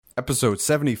Episode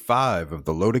 75 of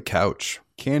The Loaded Couch.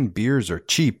 Canned beers are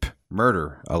cheap.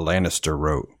 Murder, a Lannister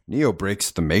wrote. Neo breaks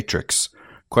the Matrix.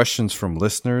 Questions from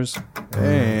listeners.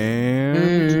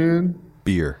 And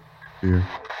beer. Beer.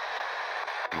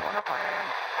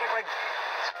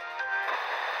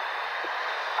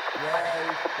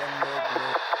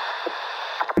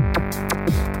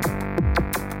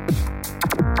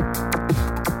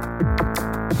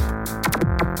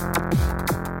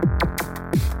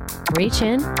 Reach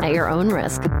in at your own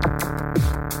risk.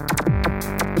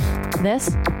 This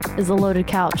is The Loaded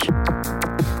Couch.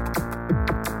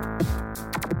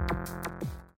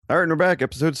 All right, and we're back.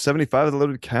 Episode 75 of The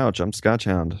Loaded Couch. I'm Scotch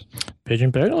Hound.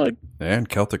 Pigeon Pegleg. And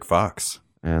Celtic Fox.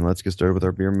 And let's get started with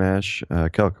our beer mash.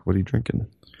 Kelk, what are you drinking?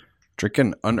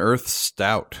 Drinking Unearthed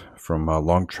Stout from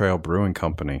Long Trail Brewing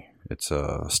Company. It's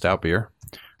a stout beer.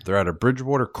 They're out of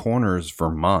Bridgewater Corners,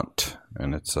 Vermont.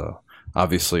 And it's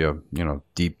obviously a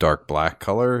deep dark black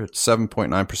color. It's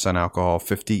 7.9% alcohol,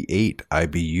 58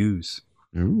 IBUs.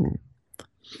 Ooh.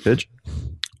 Pidge?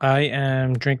 I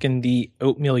am drinking the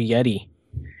Oatmeal Yeti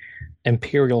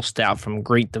Imperial Stout from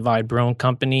Great Divide Brewing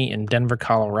Company in Denver,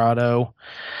 Colorado.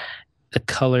 The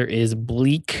color is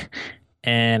bleak,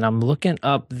 and I'm looking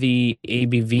up the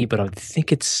ABV, but I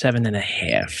think it's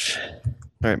 7.5.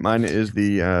 All right, mine is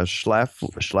the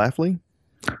Schlafly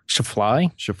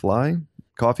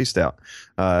Coffee Stout.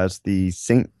 It's the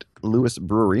St. Louis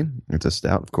Brewery. It's a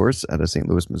stout, of course, out of St.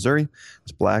 Louis, Missouri.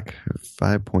 It's black,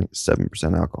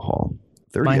 5.7% alcohol,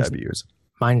 30 IBUs.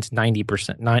 Mine's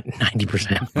 90%.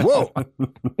 90%. Whoa!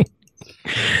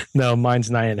 No, mine's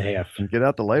 9.5. Get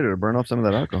out the lighter to burn off some of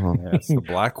that alcohol. Yeah, it's the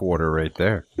Blackwater right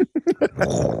there.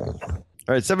 All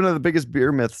right, 7 of the biggest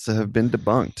beer myths have been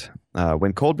debunked.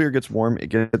 When cold beer gets warm, it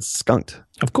gets skunked.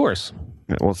 Of course.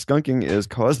 Well, skunking is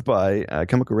caused by a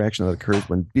chemical reaction that occurs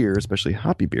when beer, especially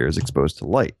hoppy beer, is exposed to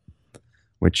light,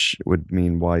 which would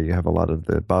mean why you have a lot of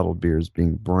the bottled beers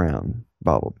being brown.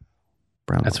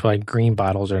 That's why green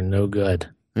bottles are no good.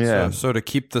 Yeah. So to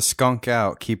keep the skunk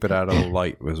out, keep it out of the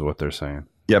light was what they're saying.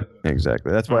 Yep,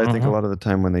 exactly. That's why I think a lot of the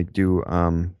time when they do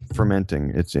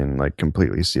fermenting, it's in like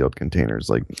completely sealed containers,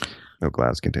 like no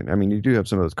glass container. I mean, you do have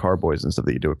some of those carboys and stuff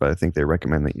that you do it, but I think they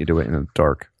recommend that you do it in a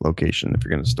dark location if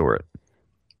you're going to store it.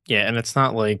 Yeah, and it's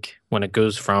not like when it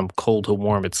goes from cold to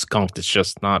warm, it's skunked. It's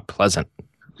just not pleasant.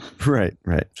 Right.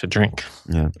 To drink.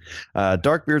 Yeah.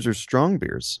 Dark beers are strong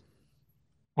beers.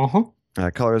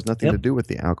 Color has nothing to do with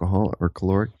the alcohol or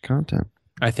caloric content.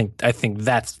 I think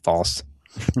that's false.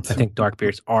 I think dark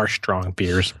beers are strong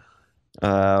beers.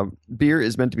 Beer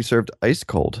is meant to be served ice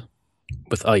cold.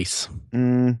 With ice.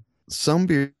 Some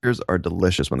beers are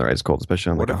delicious when they're ice cold,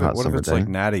 especially on like a hot summer day. What if it's like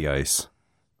natty ice?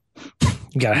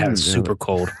 You gotta have it super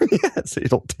cold. Yeah, so you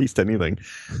don't taste anything.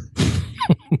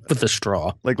 With a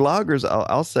straw. Like lagers,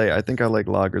 I'll say I think I like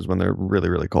lagers when they're really,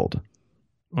 really cold.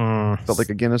 But like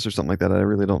a Guinness or something like that, I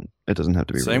really don't. It doesn't have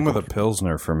to be. Same really with a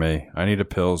Pilsner for me. I need a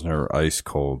Pilsner ice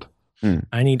cold.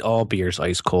 I need all beers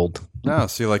ice cold. No,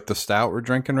 see, like the stout we're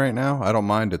drinking right now, I don't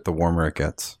mind it the warmer it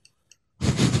gets.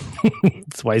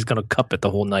 That's why he's going to cup it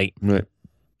the whole night. Right.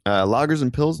 Lagers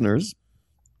and Pilsners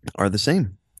are the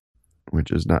same, which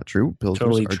is not true. Pilsners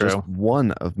Totally are true. just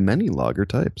one of many lager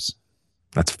types.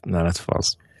 That's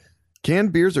false.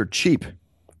 Canned beers are cheap.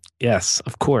 Yes,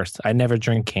 of course. I never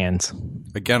drink cans.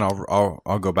 Again,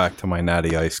 I'll go back to my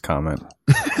natty ice comment.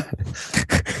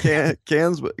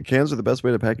 Cans are the best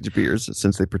way to package beers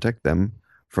since they protect them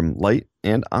from light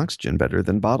and oxygen better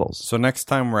than bottles. So next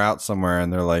time we're out somewhere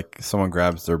and they're like, someone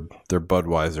grabs their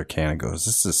Budweiser can and goes,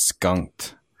 "This is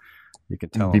skunked." You can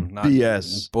tell them not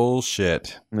BS.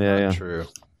 Bullshit. Not true.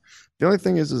 The only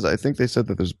thing is I think they said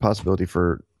that there's a possibility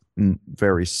for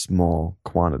very small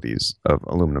quantities of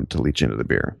aluminum to leach into the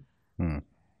beer.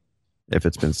 If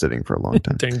it's been sitting for a long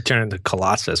time. Then you turn into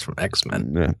Colossus from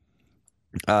X-Men.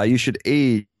 Yeah. You should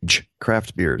age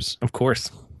craft beers. Of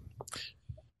course.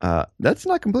 That's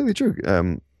not completely true.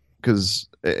 Because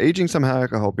aging some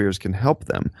alcohol beers can help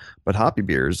them. But hoppy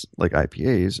beers, like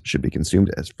IPAs, should be consumed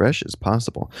as fresh as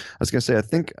possible. I was going to say, I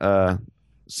think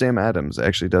Sam Adams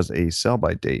actually does a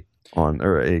sell-by date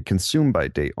or a consume by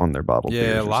date on their bottled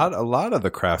beers. Yeah, a lot of the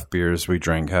craft beers we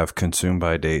drink have consume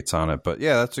by dates on it. But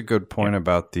yeah, that's a good point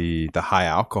about the high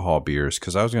alcohol beers,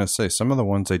 because I was going to say some of the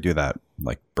ones they do that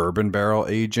like bourbon barrel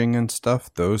aging and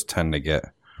stuff, those tend to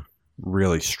get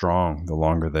really strong the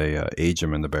longer they age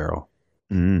them in the barrel.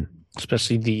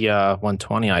 Especially the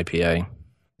 120 IPA.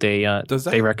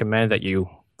 They recommend that you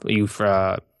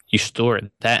store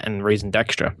that and raisin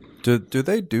dextra. Do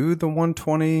they do the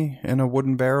 120 in a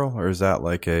wooden barrel, or is that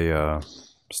like a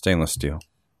stainless steel?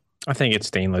 I think it's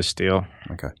stainless steel.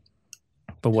 Okay.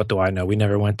 But what do I know? We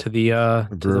never went to the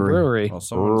brewery. Well,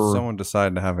 someone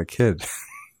decided to have a kid.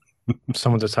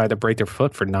 Someone decided to break their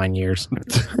foot for 9 years.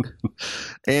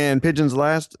 And Pigeon's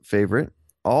last favorite,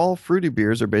 all fruity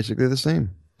beers are basically the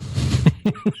same.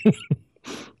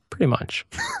 Pretty much.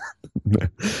 No,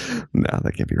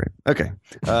 that can't be right. Okay.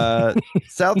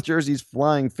 South Jersey's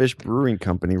Flying Fish Brewing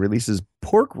Company releases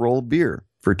pork roll beer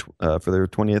for their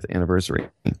 20th anniversary.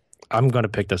 I'm going to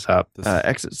pick this up.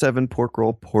 Exit 7 pork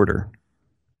roll porter.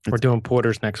 We're doing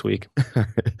porters next week.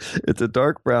 It's a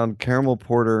dark brown caramel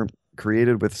porter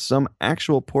created with some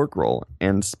actual pork roll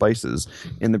and spices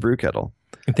in the brew kettle.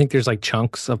 I think there's like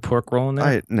chunks of pork roll in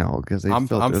there. No, because I'm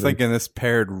thinking this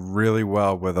paired really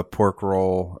well with a pork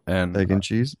roll and egg and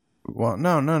cheese. Well,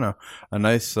 no. A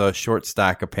nice short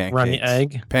stack of pancakes. Runny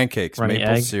egg. Pancakes, runny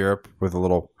maple egg. syrup with a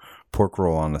little pork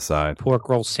roll on the side. Pork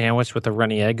roll sandwich with a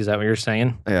runny egg. Is that what you're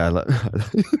saying? Yeah,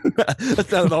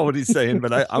 that's not all what he's saying,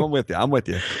 but I'm with you.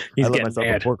 He's I let getting myself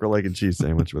mad. a pork roll, egg, and cheese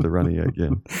sandwich with a runny egg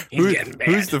in.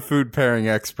 Who's the food pairing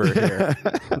expert here?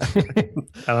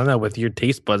 I don't know. With your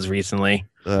taste buds recently.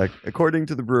 According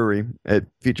to the brewery, it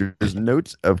features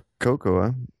notes of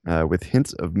cocoa with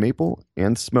hints of maple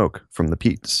and smoke from the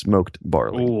peat smoked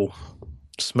barley. Ooh,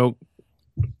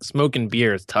 smoking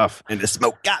beer is tough. And the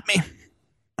smoke got me.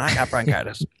 I got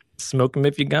bronchitis. Smoke them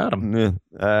if you got them. Yeah.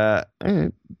 All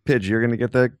right. Pidge, you're going to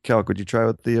get the calc. Would you try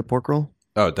with the pork roll?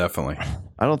 Oh, definitely.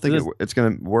 I don't think it's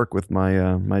going to work with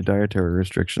my my dietary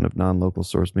restriction of non-local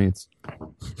source meats.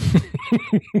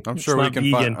 I'm sure we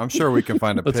can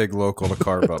find a pig local to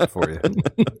carve up for you.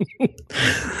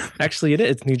 Actually, it is.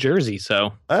 It's New Jersey,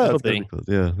 so it'll be.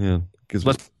 Yeah.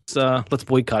 Let's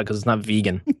boycott because it's not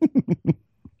vegan.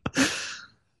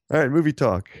 All right, movie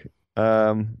talk.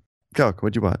 Calc,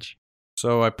 what'd you watch?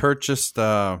 So I purchased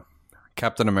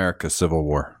Captain America: Civil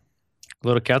War.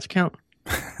 Little couch count.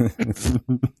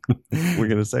 We're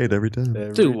gonna say it every time.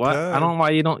 Dude, what? I don't know why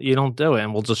you don't do it,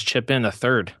 and we'll just chip in a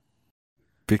third.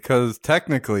 Because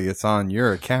technically, it's on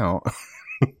your account.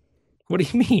 What do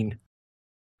you mean?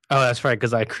 Oh, that's right,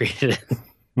 because I created it.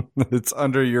 It's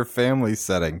under your family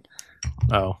setting.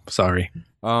 Oh, sorry.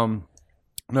 No,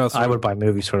 so I would buy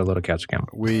movies for the little couch account.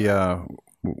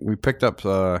 We picked up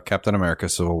Captain America: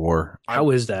 Civil War.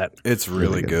 How is that? It's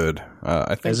really good.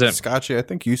 I think Scotchy, I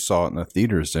think you saw it in the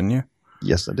theaters, didn't you?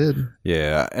 Yes, I did.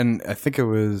 Yeah, and I think it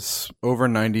was over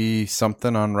 90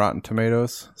 something on Rotten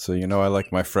Tomatoes. So I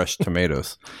like my fresh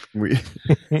tomatoes.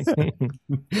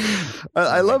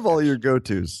 I love all your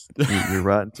go-tos. Your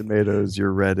Rotten Tomatoes,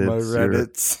 your Reddits. My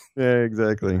Reddits. Yeah,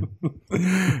 exactly.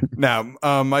 Now,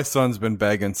 my son's been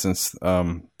begging since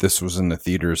this was in the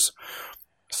theaters.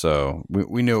 So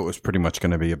we knew it was pretty much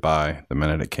going to be a buy the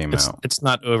minute it came out. It's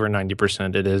not over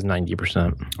 90%. It is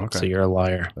 90%. Okay. So you're a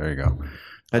liar. There you go.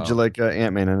 How'd you like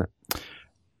Ant-Man in it?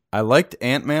 I liked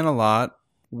Ant-Man a lot.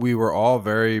 We were all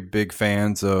very big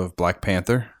fans of Black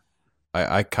Panther.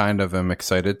 I kind of am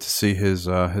excited to see his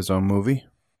own movie.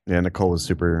 Yeah, Nicole was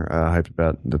super hyped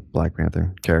about the Black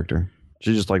Panther character.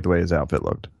 She just liked the way his outfit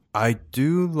looked. I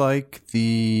do like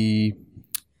the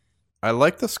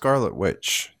Scarlet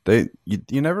Witch.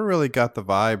 You never really got the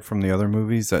vibe from the other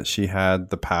movies that she had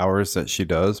the powers that she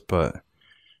does, but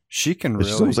she can really.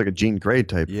 She's almost like a Jean Grey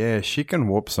type. Yeah, she can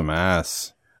whoop some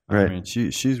ass. Right. I mean,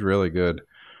 she's really good.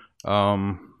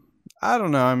 I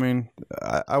don't know. I mean,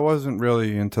 I wasn't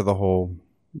really into the whole.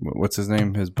 What's his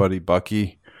name? His buddy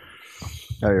Bucky.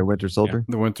 Oh, your Winter Soldier.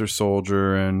 Yeah, the Winter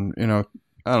Soldier, and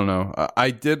I don't know.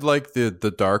 I did like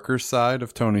the darker side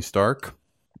of Tony Stark.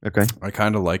 Okay. I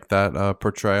kind of like that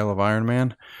portrayal of Iron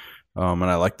Man. And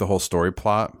I like the whole story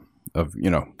plot of,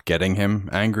 getting him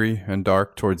angry and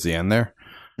dark towards the end there.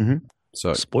 Mm-hmm.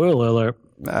 So spoiler alert.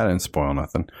 I didn't spoil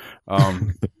nothing.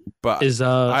 But is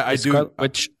I is do. Scarlet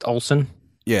Witch Olsen?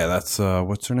 Yeah, that's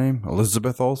what's her name?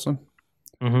 Elizabeth Olsen.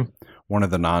 Mm-hmm. One of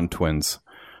the non-twins.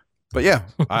 But yeah,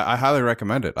 I highly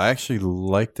recommend it. I actually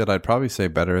liked it. I'd probably say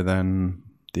better than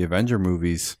the Avenger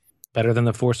movies. Better than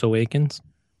The Force Awakens?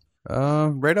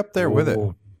 Right up there with it.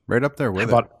 Right up there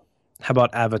with it. How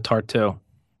about Avatar 2?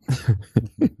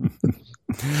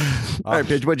 All right,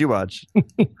 Paige, what'd you watch?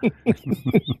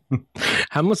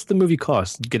 How much did the movie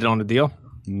cost? Get it on the deal?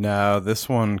 No, this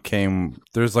one came.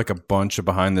 There's like a bunch of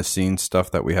behind the scenes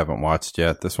stuff that we haven't watched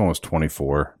yet. This one was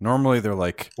 24. Normally they're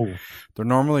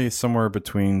normally somewhere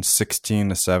between 16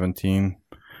 to 17,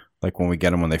 like when we get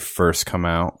them when they first come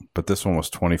out. But this one was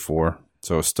 24,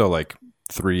 so it's still like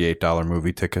 $3 $8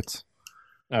 movie tickets.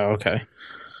 Oh, okay.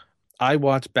 I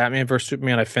watched Batman vs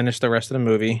Superman. I finished the rest of the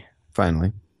movie.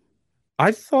 Finally.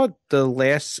 I thought the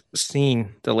last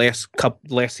scene, the last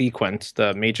sequence,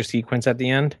 the major sequence at the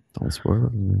end. Don't spoil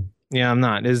it. Yeah, I'm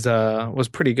not. Was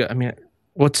pretty good. I mean,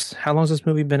 How long has this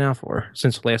movie been out for?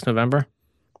 Since last November?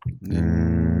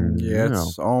 Yeah, No.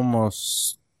 it's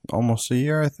almost a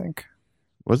year, I think.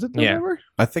 Was it Yeah. November?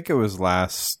 I think it was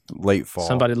late fall.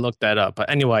 Somebody looked that up. But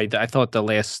anyway, I thought that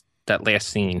last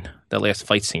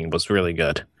fight scene was really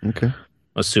good. Okay.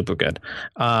 Was super good.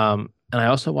 And I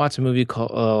also watched a movie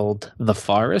called The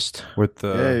Forest. with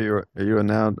the Are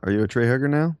you a tree hugger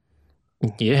now?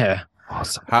 Yeah.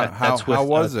 Awesome. how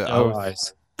was it? Doe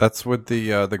Eyes. That's with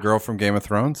the girl from Game of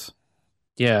Thrones.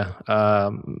 Yeah.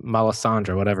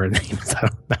 Melisandre, whatever her name is. I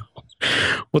don't know.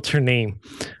 What's her name?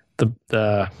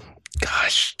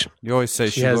 Gosh. You always say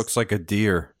she looks like a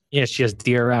deer. Yeah, she has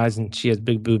deer eyes and she has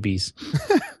big boobies.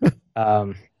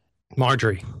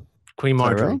 Marjorie. Queen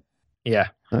Marjorie. Right? Yeah.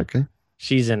 Okay.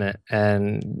 She's in it.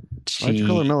 And Why'd you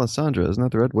call her Melisandre? Isn't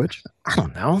that the Red Witch? I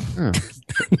don't know. Oh.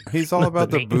 He's all about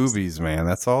the names. boobies, man.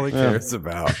 That's all he cares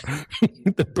about.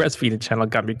 The breastfeeding channel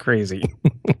got me crazy.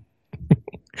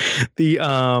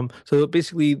 So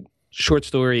basically short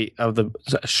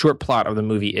plot of the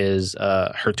movie is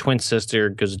her twin sister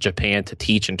goes to Japan to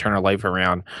teach and turn her life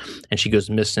around, and she goes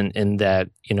missing in that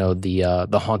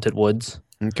the haunted woods.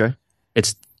 Okay.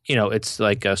 It's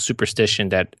like a superstition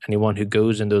that anyone who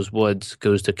goes in those woods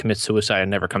goes to commit suicide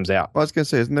and never comes out. Well, I was going to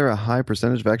say, isn't there a high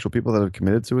percentage of actual people that have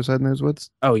committed suicide in those woods?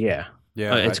 Oh yeah.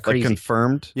 Yeah, It's I- crazy.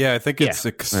 Confirmed? Yeah, I think it's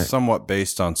somewhat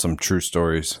based on some true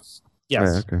stories. Yes.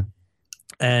 Oh, yeah, okay.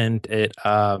 And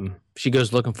she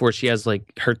goes looking for it. She has like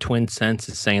her twin sense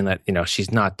is saying that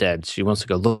she's not dead. She wants to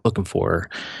go looking for her,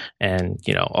 and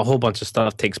a whole bunch of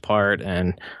stuff takes part,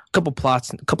 and a couple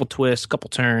plots, a couple twists, a couple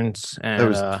turns, and That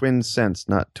was twin sense,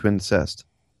 not twin cest.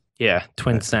 yeah,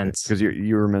 twin sense. Because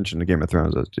you were mentioning Game of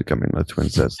Thrones as becoming a twin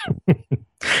cest.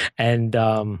 And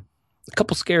a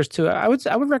couple scares too. I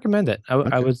would recommend it.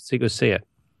 I would say go see it.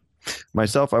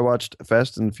 Myself, I watched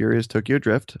Fast and Furious Tokyo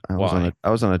Drift. I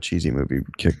was on a cheesy movie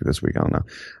kick this week. I don't know.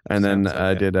 And then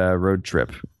I did a Road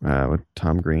Trip with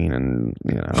Tom Green, and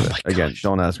again,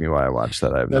 don't ask me why I watched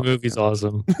that. That movie's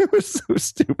awesome. It was so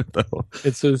stupid though.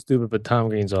 It's so stupid, but Tom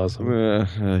Green's awesome.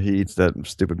 He eats that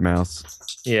stupid mouse.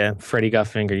 Yeah, Freddy got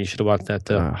fingered. You should have watched that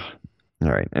too. All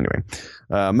right. Anyway,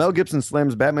 Mel Gibson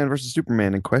slams Batman vs.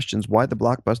 Superman and questions why the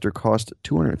blockbuster cost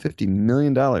 $250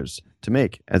 million to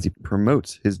make as he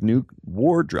promotes his new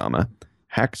war drama,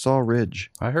 Hacksaw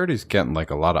Ridge. I heard he's getting like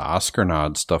a lot of Oscar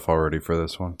nod stuff already for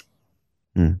this one.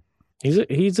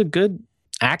 He's a good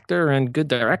actor and good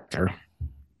director.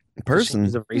 Person.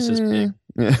 He's a racist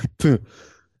pig. Yeah.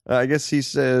 I guess he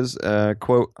says,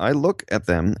 quote, I look at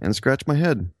them and scratch my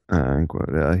head,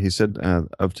 unquote. He said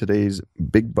of today's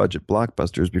big budget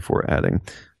blockbusters before adding,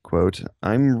 quote,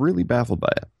 I'm really baffled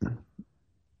by it.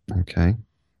 Okay.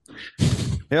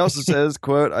 He also says,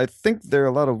 quote, I think they're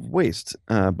a lot of waste,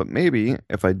 but maybe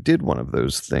if I did one of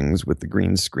those things with the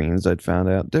green screens, I'd find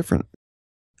out different.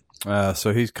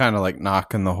 So he's kind of like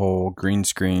knocking the whole green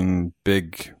screen,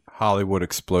 big Hollywood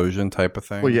explosion type of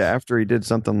thing. Well, yeah, after he did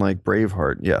something like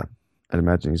Braveheart, yeah, I'd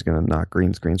imagine he's going to knock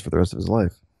green screens for the rest of his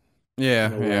life.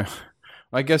 Yeah.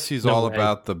 I guess he's all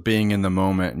about the being in the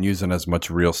moment and using as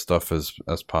much real stuff as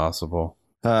possible.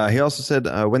 He also said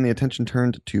when the attention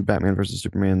turned to Batman vs.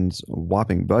 Superman's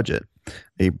whopping budget,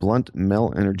 a blunt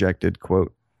Mel interjected,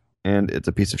 quote, and it's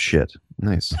a piece of shit.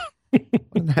 Nice. What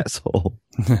an asshole.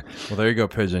 Well, there you go,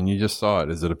 Pigeon. You just saw it.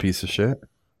 Is it a piece of shit?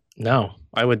 No,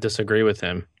 I would disagree with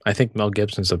him. I think Mel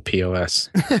Gibson's a POS.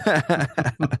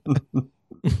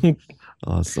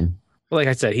 Awesome. Well, like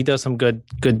I said, he does some good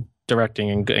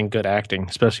directing and good acting,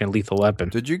 especially in Lethal Weapon.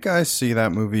 Did you guys see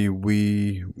that movie,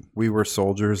 We Were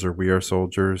Soldiers or We Are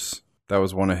Soldiers? That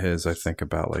was one of his, I think,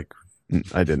 about like...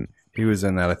 I didn't. He was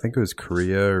in that. I think it was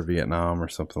Korea or Vietnam or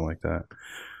something like that.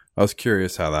 I was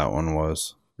curious how that one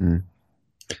was. All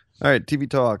right, TV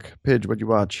talk. Pidge, what'd you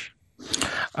watch?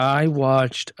 I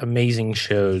watched amazing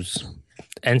shows.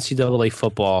 NCAA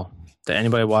football. Did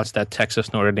anybody watch that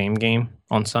Texas Notre Dame game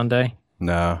on Sunday?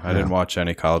 No, I didn't watch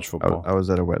any college football. I was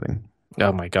at a wedding.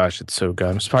 Oh my gosh, it's so good.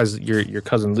 I'm surprised your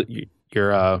cousin,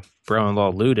 your bro-in-law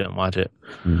Lou didn't watch it.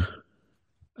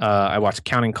 I watched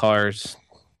Counting Cars,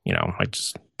 like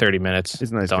just 30 minutes.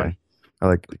 He's a nice done. guy. I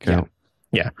like the count.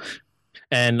 Yeah.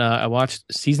 And I watched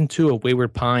season 2 of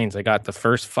Wayward Pines. I got the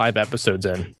first 5 episodes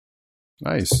in.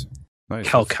 Nice.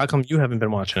 How come you haven't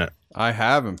been watching it? I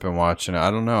haven't been watching it.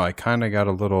 I don't know. I kind of got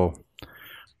a little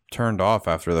turned off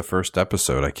after the first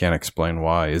episode. I can't explain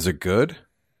why. Is it good?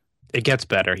 It gets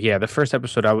better. Yeah, the first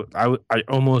episode, I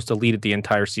almost deleted the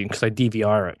entire season because I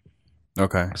DVR it.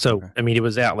 Okay. So, okay. I mean, it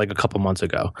was out like a couple months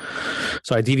ago.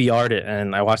 So I DVR'd it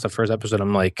and I watched the first episode.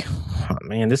 I'm like, oh,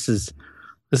 man, this is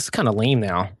kind of lame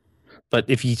now. But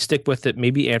if you stick with it,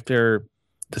 maybe after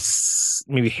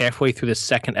maybe halfway through the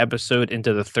second episode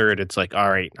into the third, it's like, all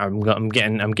right, I'm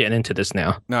getting into this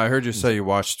now. Now, I heard you say you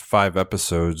watched 5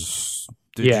 episodes.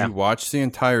 Did you watch the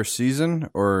entire season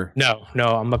or no?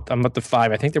 I'm up to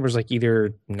 5. I think there was like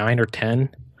either 9 or 10.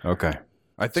 Okay,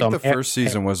 I think the first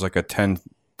season was like a 10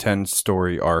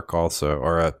 story arc also,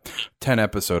 or a 10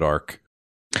 episode arc.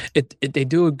 They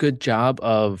do a good job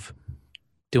of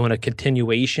doing a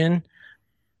continuation,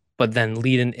 but then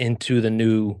leading into the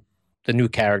new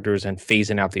characters and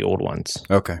phasing out the old ones.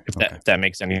 Okay. If that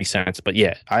makes any sense. But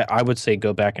yeah, I would say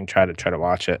go back and try to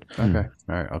watch it. Okay.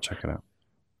 All right, I'll check it out.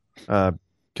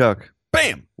 Chuck,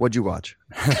 bam! What'd you watch?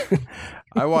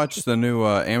 I watched the new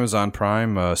Amazon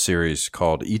Prime series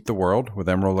called Eat the World with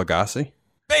Emerald Lagasse.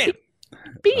 Bam!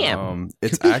 Bam!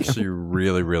 It's actually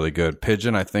really, really good.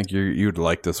 Pigeon, I think you'd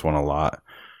like this one a lot.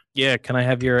 Yeah, can I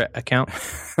have your account?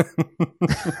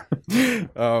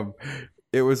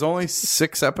 It was only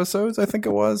 6 episodes, I think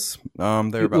it was. You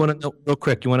want to know real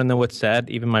quick? You want to know what's sad?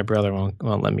 Even my brother won't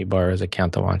let me borrow his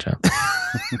account to watch it.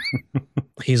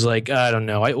 He's like, I don't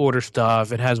know. I order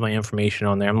stuff. It has my information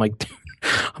on there. I'm like, dude,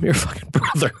 I'm your fucking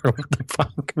brother. What the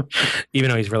fuck? Even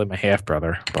though he's really my half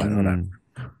brother, but whatever.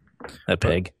 That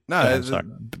pig.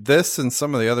 This and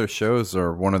some of the other shows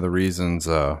are one of the reasons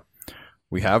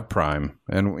we have Prime,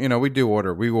 and we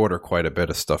order quite a bit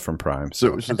of stuff from Prime.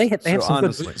 So they have some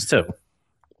good books too.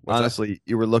 Honestly,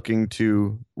 you were looking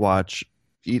to watch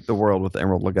Eat the World with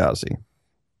Emerald Lagasse.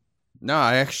 No,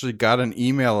 I actually got an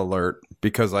email alert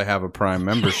because I have a Prime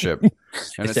membership.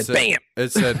 And it said, bam!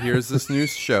 It said, here's this new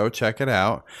show, check it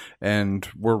out. And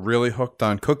we're really hooked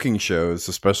on cooking shows,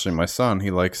 especially my son.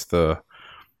 He likes the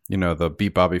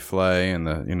Beat Bobby Flay and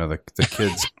the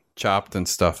kids chopped and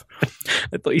stuff.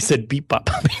 I thought you said Beat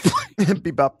Bobby Flay.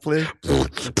 Beat Bobby Flay.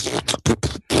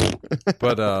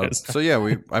 But so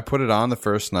yeah, I put it on the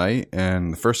first night,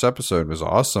 and the first episode was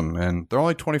awesome. And they're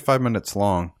only 25 minutes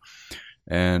long.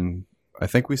 And I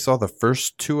think we saw the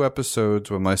first 2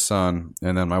 episodes with my son,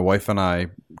 and then my wife and I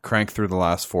cranked through the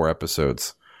last 4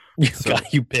 episodes.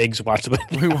 You pigs watched it.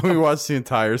 we watched the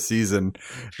entire season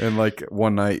in like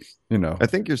one night, I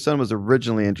think your son was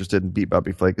originally interested in Beat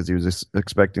Bobby Flay because he was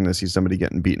expecting to see somebody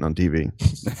getting beaten on TV.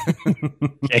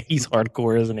 Yeah, he's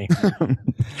hardcore, isn't he?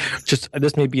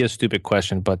 This may be a stupid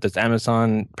question, but does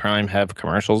Amazon Prime have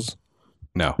commercials?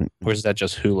 No. Or is that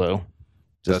just Hulu?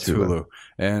 That's Hulu.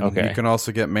 And you can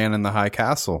also get Man in the High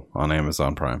Castle on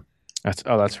Amazon Prime.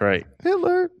 That's right.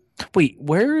 Hitler. Wait,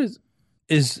 where is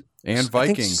and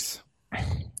Vikings.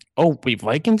 Wait,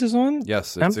 Vikings is on?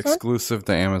 Yes, it's exclusive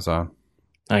to Amazon.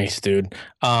 Nice, dude.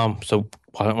 So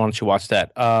why don't you watch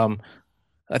that?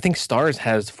 I think Starz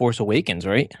has Force Awakens,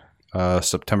 right?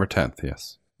 September 10th,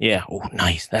 yes. Yeah. Oh,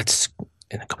 nice. That's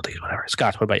in a couple days, whatever.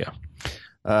 Scott, what about you?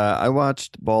 I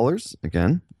watched Ballers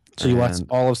again. So you watched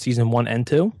all of season 1 and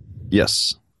 2?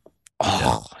 Yes.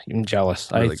 Oh, I'm jealous.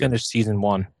 Really I finished season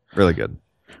 1. Really good.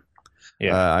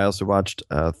 Yeah. I also watched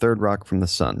Third Rock from the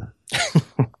Sun.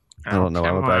 I don't know.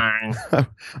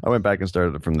 I went back and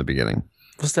started it from the beginning.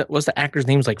 Was the actor's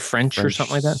name's like French or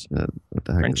something like that? What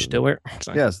the heck French Stewart?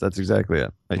 Yes, that's exactly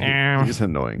it. He's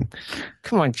annoying.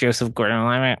 Come on, Joseph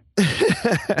Gordon-Levitt.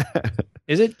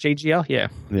 Is it JGL? Yeah.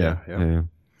 Yeah.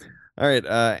 All right.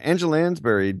 Angela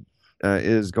Lansbury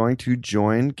is going to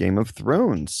join Game of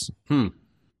Thrones.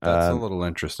 That's a little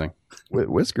interesting.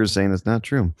 Whisker's saying it's not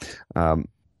true.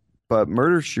 But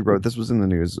Murder, She Wrote, this was in the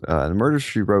news. Murder,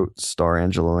 She Wrote star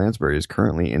Angela Lansbury is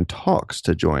currently in talks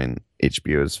to join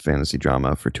HBO's fantasy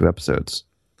drama for 2 episodes.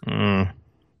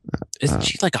 Isn't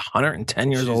she like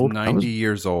 110 years old? 90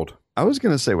 years old. I was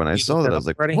going to say, when I saw that, I was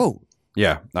like, whoa.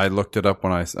 Yeah, I looked it up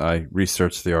when I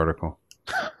researched the article.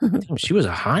 Damn, she was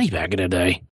a hottie back in the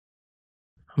day.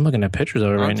 I'm looking at pictures of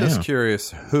her right now. I'm just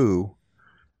curious who.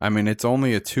 I mean, it's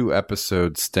only a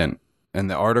 2-episode stint. And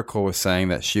the article was saying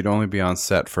that she'd only be on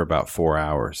set for about 4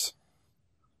 hours.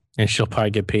 And she'll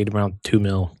probably get paid around $2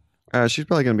 million. She's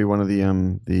probably going to be one of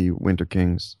the Winter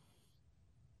Kings,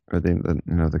 or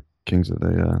the kings of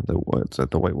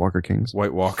the White Walker Kings.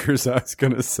 White Walkers. I was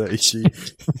going to say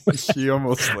she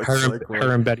almost looks like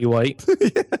her and Betty White.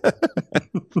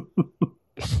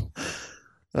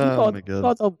 Oh my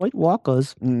god! The White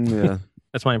Walkers. Yeah,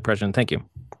 that's my impression. Thank you.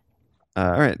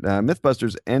 All right.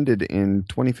 Mythbusters ended in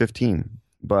 2015,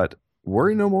 but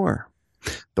worry no more.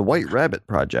 The White Rabbit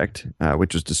Project,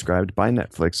 which was described by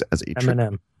Netflix as a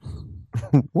Eminem.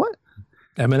 What?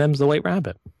 Eminem's the White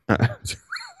Rabbit.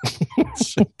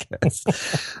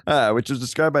 Which was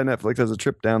described by Netflix as a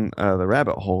trip down the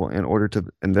rabbit hole in order to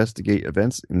investigate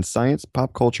events in science,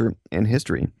 pop culture, and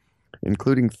history,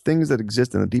 including things that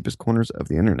exist in the deepest corners of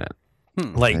the internet.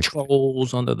 like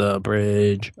trolls under the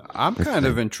bridge. I'm kind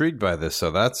of intrigued by this,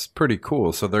 so that's pretty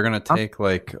cool. So they're going to take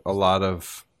like a lot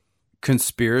of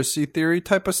conspiracy theory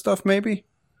type of stuff, maybe?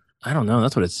 I don't know.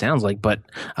 That's what it sounds like, but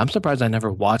I'm surprised I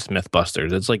never watched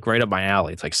Mythbusters. It's like right up my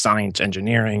alley. It's like science,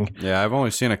 engineering. Yeah, I've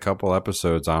only seen a couple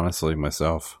episodes, honestly,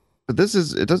 myself. But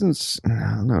it doesn't,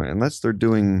 I don't know, unless they're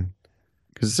doing,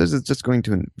 because it says it's just going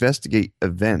to investigate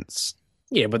events.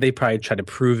 Yeah, but they probably try to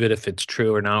prove it if it's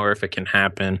true or not, or if it can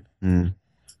happen. Mm.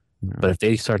 But if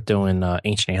they start doing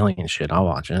ancient alien shit, I'll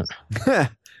watch it. Yeah,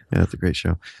 that's a great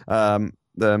show.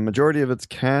 The majority of its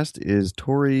cast is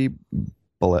Tori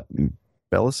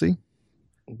Bellasy,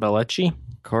 Bellecci?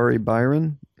 Kari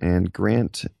Byron, and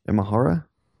Grant Imahara.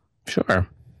 Sure.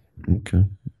 Okay.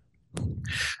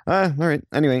 All right.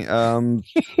 Anyway, Kel,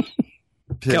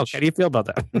 Pitch. how do you feel about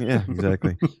that? Yeah,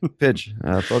 exactly. Pitch.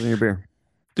 Thoughts on your beer.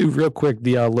 Dude, real quick,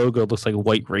 the logo looks like a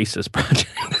white racist project.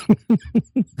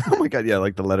 Oh my god, yeah,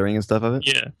 like the lettering and stuff of it.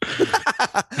 Yeah.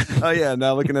 Oh yeah,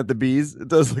 now looking at the bees, it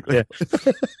does look like.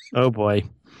 Yeah. Oh boy.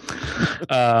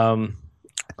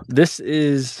 This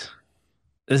is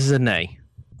a nay.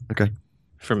 Okay.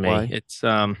 For me, Why? it's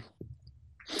I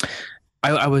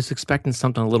was expecting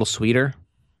something a little sweeter.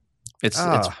 It's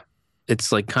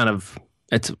like kind of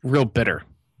it's real bitter.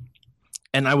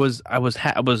 And I was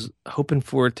hoping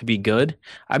for it to be good.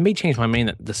 I may change my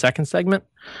mind the second segment,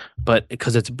 but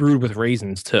because it's brewed with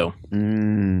raisins too,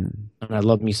 and I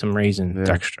love me some raisins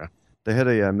extra. They had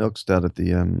a milk stout at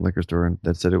the liquor store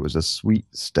that said it was a sweet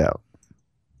stout.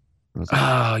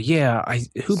 Oh yeah,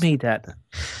 who made that?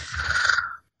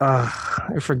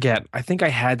 I forget. I think I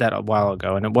had that a while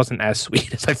ago, and it wasn't as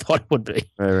sweet as I thought it would be.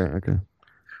 Right. Okay.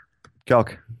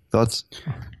 Calc, thoughts?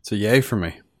 It's a yay for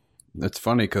me. It's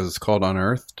funny because it's called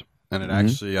Unearthed, and it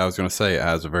actually, I was going to say, it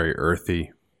has a very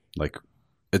earthy, like,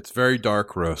 it's very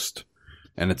dark roast,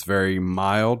 and it's very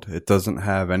mild. It doesn't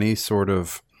have any sort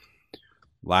of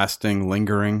lasting,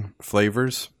 lingering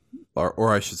flavors,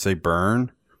 or I should say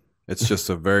burn. It's just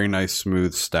a very nice,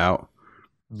 smooth stout.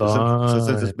 So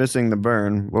since it's missing the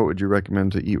burn, what would you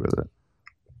recommend to eat with it?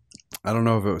 I don't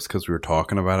know if it was because we were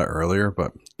talking about it earlier,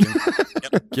 but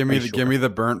give me the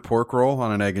burnt pork roll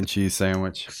on an egg and cheese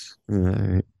sandwich.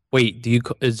 Right. Wait,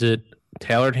 is it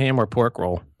tailored ham or pork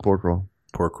roll? Pork roll.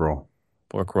 Pork roll.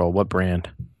 Pork roll. What brand?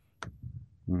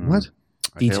 What?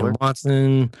 Dietz Taylor? and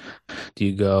Watson. Do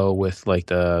you go with like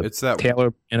the It's that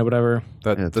Taylor and whatever?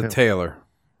 the Taylor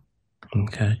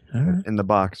Okay. All right. In the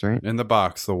box, right? in the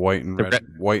box, the white and red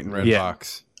Yeah.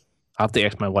 box. I'll have to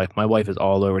ask my wife. My wife is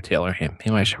all over Taylor ham.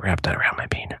 Maybe I should wrap that around my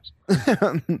penis.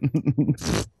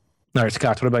 All right,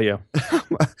 Scott, what about you?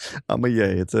 I'm a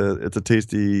yay. It's a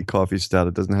tasty coffee stout.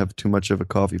 It doesn't have too much of a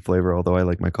coffee flavor, although I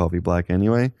like my coffee black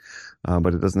anyway.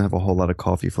 But it doesn't have a whole lot of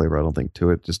coffee flavor, I don't think, to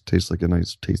it. It just tastes like a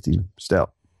nice, tasty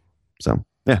stout. So,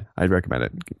 yeah, I'd recommend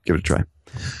it. Give it a try.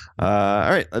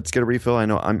 All right, let's get a refill. I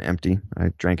know I'm empty.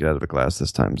 I drank it out of a glass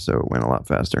this time, so it went a lot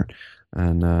faster.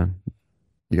 And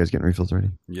you guys getting refills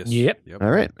already? Yes. Yep.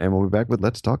 All right, and we'll be back with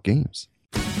Let's Talk Games.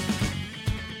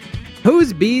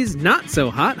 Hose B's Not So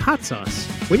Hot Sauce.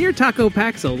 When your taco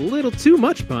packs a little too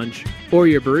much punch, or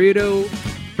your burrito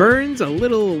burns a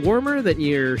little warmer than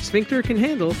your sphincter can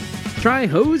handle, try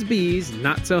Hose B's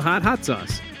Not So Hot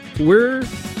Sauce.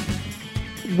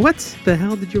 What the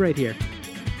hell did you write here?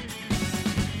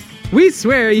 We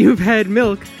swear you've had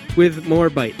milk with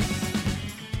more bite.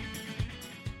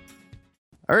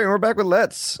 All right, we're back with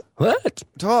Let's What?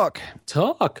 Talk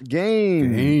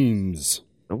Games.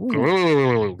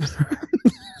 Ooh.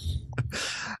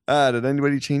 Did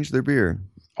anybody change their beer?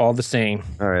 All the same.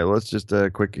 All right, let's just a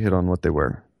quick hit on what they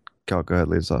were. Cal, go ahead,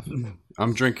 lead us off.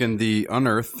 I'm drinking the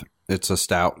Unearthed. It's a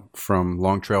stout from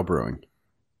Long Trail Brewing.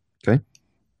 Okay.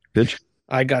 Pitch.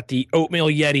 I got the Oatmeal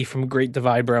Yeti from Great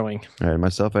Divide Brewing. All right,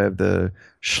 myself, I have the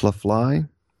Schlafly,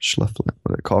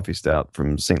 what a coffee stout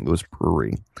from St. Louis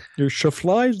Brewery. Your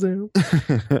flies now.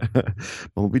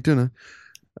 Won't be tuna.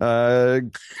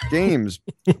 Games.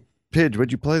 Pidge,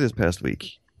 what'd you play this past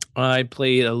week? I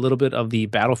played a little bit of the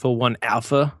Battlefield 1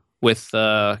 Alpha with,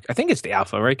 I think it's the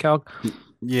Alpha, right, Cal?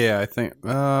 Yeah, I think.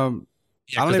 Yeah,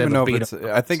 I don't even know if it's.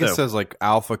 I think it says like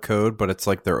alpha code, but it's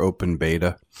like their open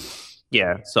beta.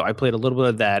 Yeah, so I played a little bit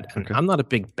of that. And I'm not a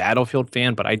big Battlefield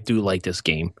fan, but I do like this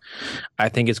game. I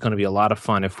think it's going to be a lot of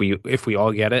fun if we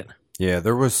all get it. Yeah,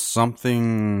 there was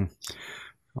something.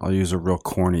 I'll use a real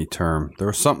corny term. There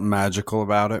was something magical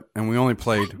about it, and we only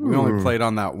played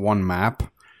on that one map.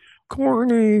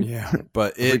 Corny. Yeah,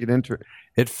 but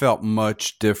it felt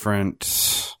much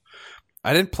different.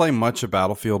 I didn't play much of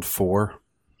Battlefield 4,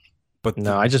 but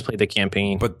no, I just played the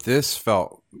campaign. But this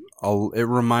felt. It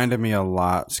reminded me a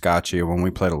lot, Scotchy, when we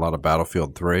played a lot of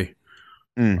Battlefield 3,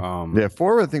 Yeah,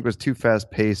 4 I think was too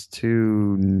fast paced,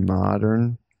 too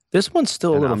modern. This one's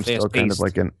still a And little I'm fast still kind of paced.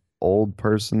 like an old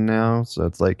person now, so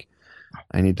it's like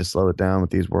I need to slow it down with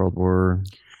these World War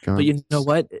guns. But you know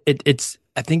what?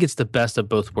 I think it's the best of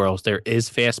both worlds. There is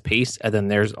fast pace, and then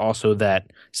there's also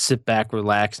that sit back,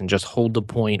 relax, and just hold the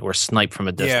point or snipe from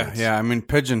a distance. Yeah. I mean,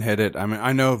 Pigeon hit it. I mean,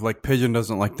 I know like Pigeon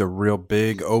doesn't like the real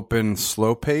big, open,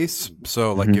 slow pace.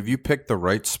 So like if you pick the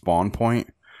right spawn point,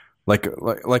 like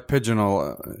Pigeon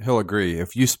he'll agree.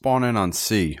 If you spawn in on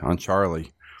C on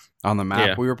Charlie on the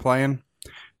map we were playing,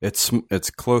 it's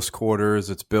close quarters,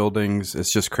 it's buildings,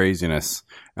 it's just craziness,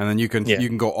 and then you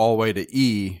can go all the way to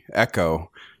E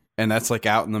Echo, and that's like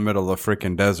out in the middle of the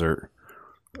freaking desert.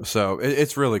 So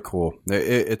it's really cool.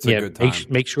 It's a good time.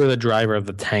 Make sure the driver of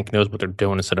the tank knows what they're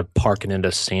doing instead of parking into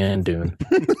a sand dune.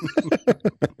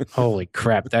 Holy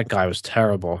crap, that guy was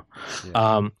terrible.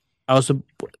 Yeah.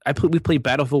 We played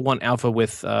Battlefield 1 Alpha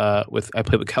with I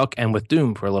played with Kelk and with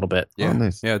Doom for a little bit. Yeah,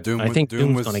 nice. Yeah. Doom. I think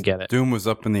Doom was going to get it. Doom was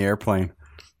up in the airplane.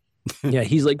 Yeah,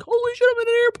 he's like, holy shit, I'm in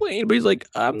an airplane. But he's like,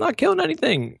 I'm not killing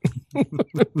anything.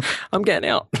 I'm getting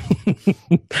out.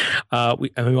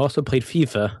 We also played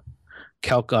FIFA.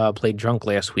 Kelk played drunk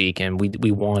last week, and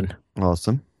we won.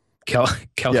 Awesome. Kelk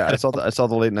Yeah, I saw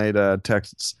the late night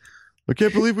texts. I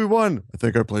can't believe we won. I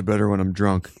think I play better when I'm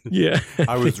drunk. Yeah.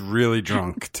 I was really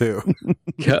drunk, too.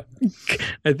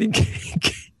 I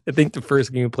think the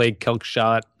first game we played, Kelk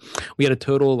shot. We had a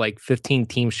total like 15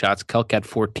 team shots. Kelk had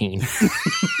 14.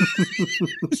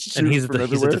 And he's a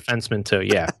defenseman too.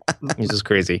 Yeah. He's just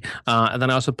crazy. And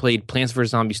then I also played Plants vs.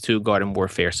 Zombies 2 Garden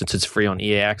Warfare since it's free on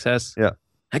EA Access. Yeah.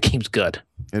 That game's good.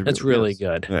 It's really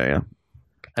good. Yeah.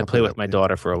 I played with my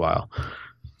daughter for a while.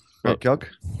 Right, Kelk?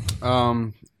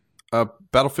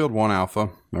 Battlefield 1 Alpha,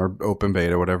 or Open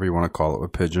Beta, whatever you want to call it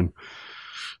with Pigeon.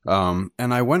 And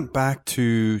I went back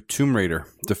to Tomb Raider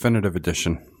Definitive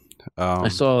Edition. I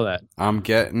saw that.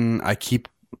 I keep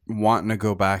wanting to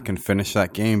go back and finish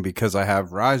that game because I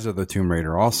have Rise of the Tomb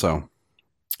Raider also.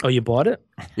 Oh, you bought it?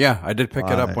 Yeah, I did pick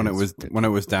it up when it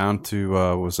was down to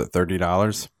was it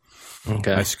 $30?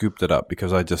 Okay. I scooped it up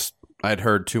because I'd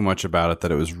heard too much about it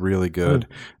that it was really good.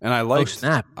 And I liked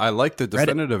the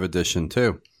Definitive Edition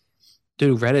too.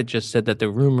 Dude, Reddit just said that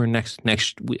the rumor next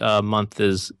month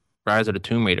is Rise of the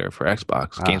Tomb Raider for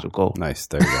Xbox. Games with gold. Nice.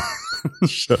 There you go.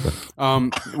 Shut up.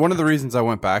 One of the reasons I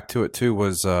went back to it too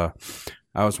was I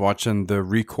was watching the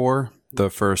Recore,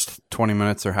 the first 20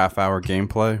 minutes or half hour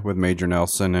gameplay with Major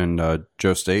Nelson and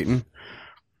Joe Staten.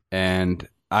 And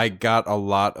I got a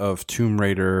lot of Tomb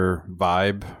Raider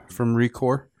vibe from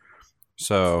Recore.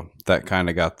 So that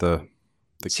kind of got the...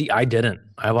 See, I didn't.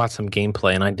 I watched some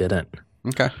gameplay and I didn't.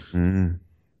 Okay. Mm.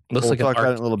 Looks we'll like talk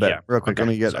about it in a little bit. Yeah. Real quick, Okay.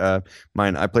 let me get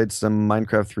mine. I played some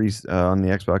Minecraft 3 on the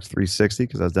Xbox 360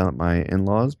 because I was down at my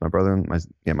in-laws, my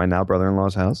now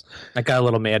brother-in-law's house. I got a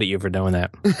little mad at you for doing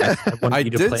that. I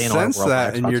did sense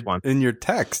that in your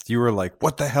text. You were like,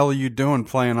 "What the hell are you doing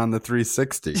playing on the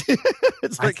 360?"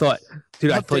 It's I thought you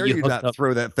not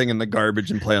throw that thing in the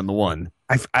garbage and play on the one.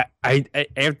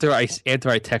 After I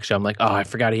text you, I'm like, oh, I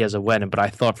forgot he has a wedding, but I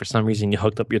thought for some reason you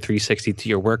hooked up your 360 to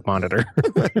your work monitor.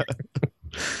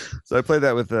 So I played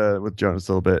that with Jonas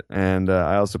a little bit, and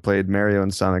I also played Mario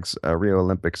and Sonic's Rio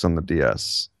Olympics on the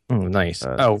DS. Oh, nice.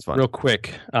 Real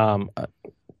quick,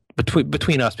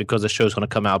 between us, because the show's going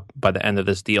to come out by the end of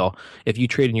this deal, if you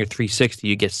trade in your 360,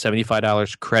 you get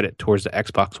 $75 credit towards the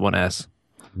Xbox One S.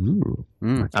 Ooh.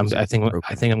 I think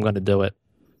I'm going to do it.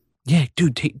 Yeah,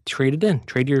 dude, trade it in.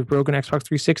 Trade your broken Xbox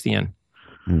 360 in.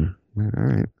 All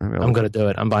right. I'm going to do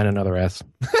it. I'm buying another S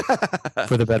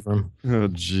for the bedroom. Oh,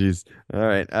 jeez. All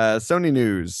right. Sony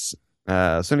news.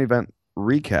 Sony event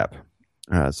recap.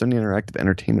 Sony Interactive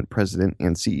Entertainment President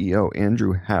and CEO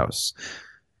Andrew House,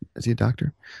 is he a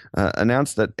doctor?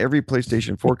 Announced that every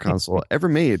PlayStation 4 console ever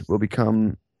made will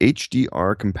become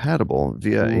HDR compatible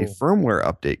via a firmware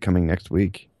update coming next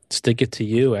week. Stick it to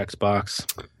you, Xbox.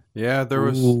 Yeah, there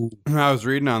was. I was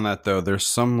reading on that though. There's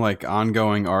some like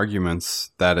ongoing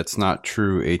arguments that it's not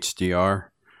true HDR.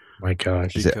 My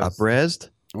gosh, is it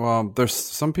up-resed? Well, there's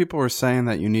some people are saying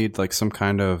that you need like some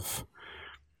kind of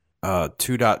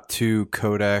 2.2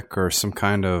 codec or some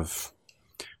kind of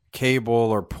cable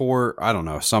or port. I don't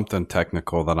know, something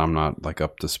technical that I'm not like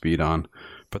up to speed on.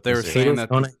 But they were saying that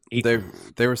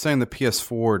they were saying the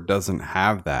PS4 doesn't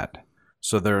have that.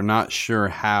 So they're not sure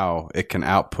how it can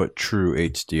output true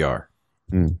HDR.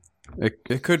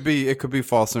 It could be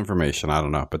false information. I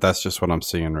don't know, but that's just what I'm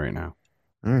seeing right now.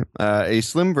 All right. A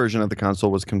slim version of the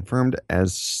console was confirmed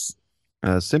as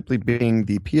simply being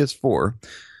the PS4,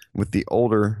 with the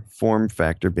older form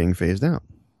factor being phased out.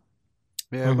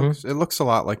 Yeah, it looks a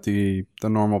lot like the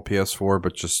normal PS4,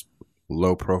 but just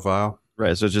low profile.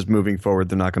 Right, so it's just moving forward.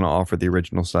 They're not going to offer the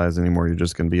original size anymore. You're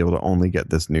just going to be able to only get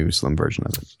this new slim version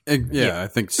of it. Yeah, I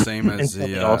think same as the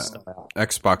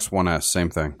Xbox One S, same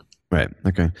thing. Right.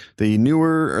 Okay. The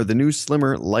new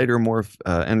slimmer, lighter, more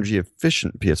energy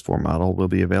efficient PS4 model will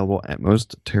be available at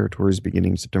most territories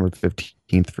beginning September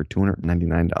 15th for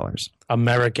 $299.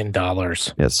 American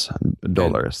dollars. Yes,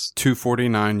 dollars.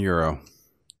 €249.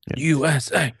 Yeah.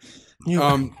 USA.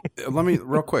 Let me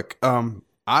real quick.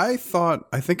 I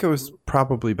think it was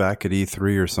probably back at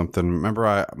E3 or something.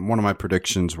 Remember, one of my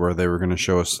predictions where they were going to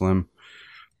show a slim.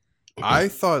 I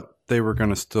thought they were going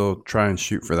to still try and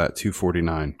shoot for that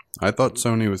 $249. I thought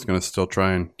Sony was going to still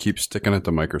try and keep sticking it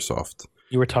to Microsoft.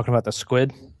 You were talking about the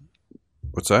squid?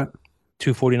 What's that?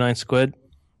 $249 squid?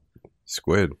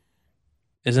 Squid.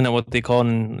 Isn't that what they call it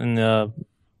in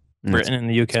Britain and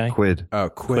the UK? Quid. Oh,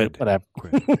 quid. Whatever.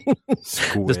 Quid.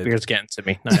 Squid. This beer's getting to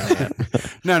me.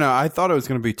 No. I thought it was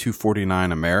going to be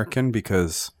 $249 American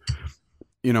because,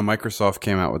 Microsoft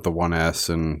came out with the One S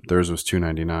and theirs was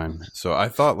 $299. So I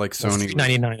thought like Sony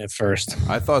 $299 at first.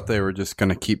 I thought they were just going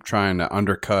to keep trying to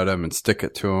undercut them and stick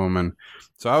it to them, and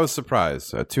so I was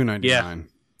surprised at $299. Yeah,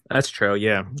 that's true.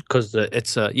 Yeah, because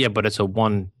it's but it's a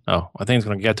one. Oh, I think it's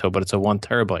going to get to it, but it's a 1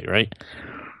 terabyte, right?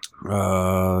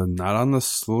 Not on the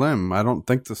Slim. I don't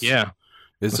think the Yeah.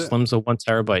 Is the it? Slim's a 1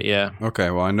 terabyte, yeah.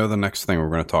 Okay, well, I know the next thing we're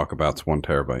going to talk about is 1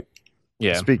 terabyte.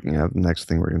 Yeah. Speaking of, the next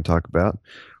thing we're going to talk about.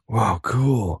 Wow,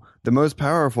 cool. The most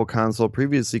powerful console,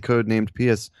 previously codenamed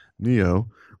PS Neo,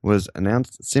 was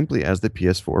announced simply as the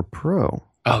PS4 Pro.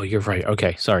 Oh, you're right.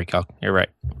 Okay, sorry, Cal. You're right.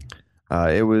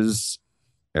 It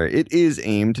is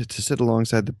aimed to sit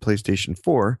alongside the PlayStation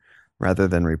 4 rather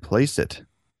than replace it.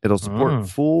 It'll support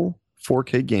full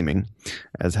 4K gaming,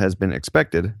 as has been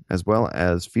expected, as well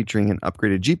as featuring an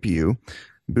upgraded GPU,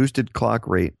 boosted clock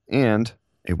rate, and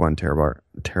a 1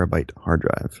 terabyte hard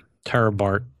drive.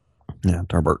 Terabyte. Yeah,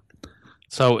 terabyte.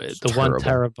 So the 1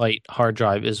 terabyte hard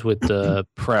drive is with the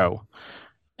Pro,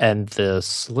 and the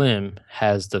Slim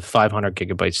has the 500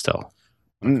 gigabytes still.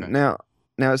 Okay. Now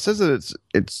it says that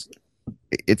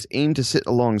it's aimed to sit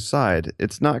alongside.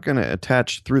 It's not going to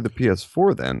attach through the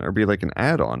PS4 then, or be like an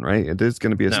add-on, right? It is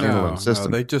going to be a standalone system.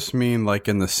 No, they just mean like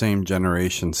in the same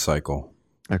generation cycle.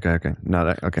 Okay.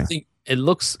 Okay. See, it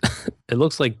looks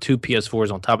like 2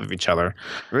 PS4s on top of each other.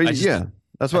 Right,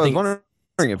 that's what I was wondering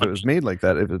if it was made like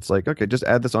that. If it's like, okay, just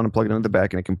add this on and plug it into the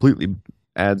back, and it completely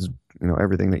adds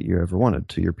everything that you ever wanted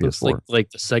to your PS4. Like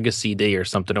the Sega CD or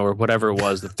something, or whatever it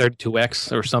was, the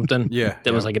 32X or something.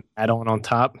 That was like an add-on on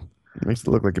top. It makes it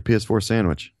look like a PS4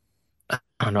 sandwich. I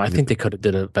don't know. I think they could have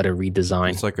did a better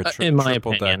redesign. It's like a in my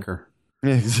triple opinion. decker.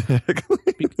 Yeah, exactly.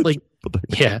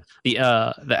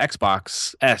 The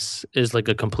Xbox S is like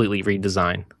a completely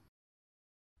redesign.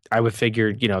 I would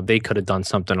figure, they could have done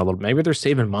something a little. Maybe they're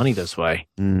saving money this way.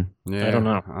 Yeah, I don't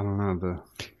know. I don't know.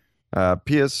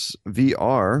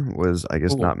 PSVR was, I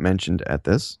guess, not mentioned at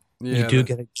this. Yeah, you do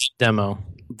get a demo.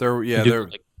 They're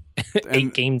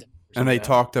 8 game demos. And they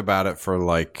talked about it for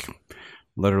like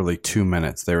literally 2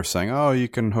 minutes. They were saying, "Oh, you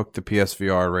can hook the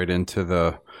PSVR right into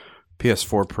the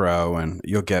PS4 Pro, and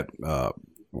you'll get."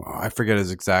 I forget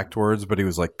his exact words, but he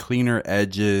was like cleaner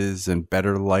edges and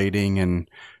better lighting and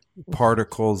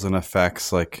particles and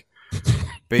effects. Like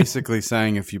basically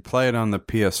saying, if you play it on the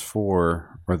PS4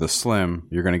 or the Slim,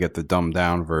 you're going to get the dumbed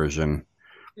down version,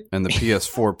 and the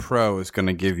PS4 Pro is going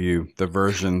to give you the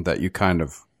version that you kind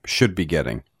of should be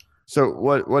getting. So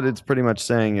what it's pretty much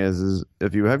saying is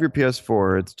if you have your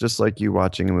PS4, it's just like you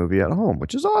watching a movie at home,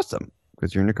 which is awesome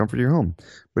because you're in the comfort of your home.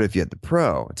 But if you had the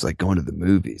Pro, it's like going to the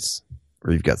movies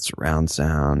where you've got surround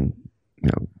sound,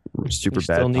 super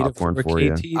bad popcorn for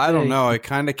you. TV. I don't know. It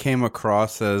kind of came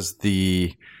across as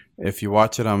if you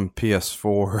watch it on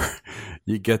PS4,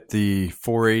 you get the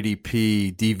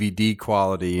 480p DVD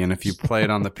quality, and if you play it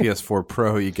on the PS4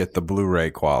 Pro, you get the Blu-ray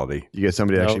quality. You get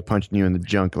somebody actually punching you in the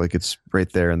junk like it's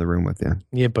right there in the room with you.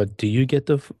 Yeah, but do you get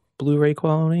the Blu-ray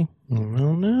quality? I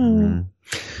don't know.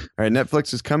 All right,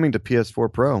 Netflix is coming to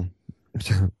PS4 Pro.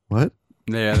 What?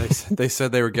 Yeah, they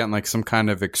said they were getting like some kind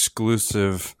of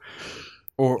exclusive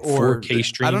or 4K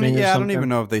streaming. I don't even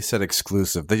know if they said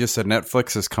exclusive. They just said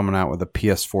Netflix is coming out with a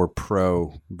PS4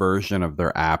 Pro version of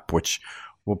their app, which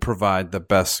will provide the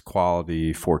best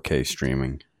quality 4K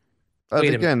streaming. But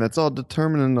again, that's all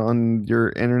determined on your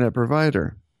internet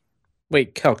provider.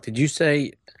 Wait, Kelk, did you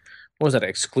say, what was that,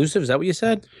 exclusive? Is that what you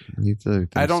said?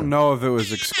 I don't know if it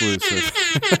was exclusive.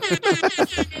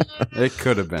 It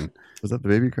could have been. Was that the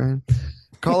baby crying?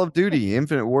 Call of Duty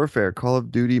Infinite Warfare, Call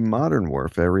of Duty Modern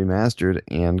Warfare Remastered,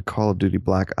 and Call of Duty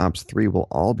Black Ops 3 will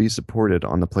all be supported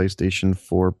on the PlayStation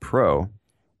 4 Pro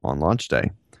on launch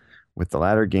day, with the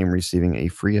latter game receiving a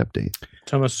free update.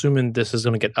 So I'm assuming this is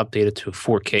going to get updated to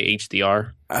 4K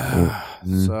HDR.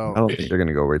 So I don't think they're going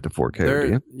to go right to 4K. Do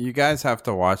you? You guys have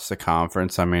to watch the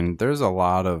conference. I mean, there's a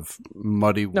lot of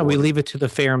muddy No, we leave it to the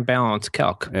fair and balanced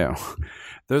calc. Yeah.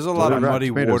 There's a lot of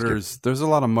muddy waters. There's a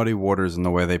lot of muddy waters in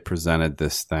the way they presented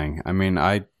this thing. I mean,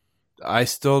 I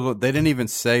still, they didn't even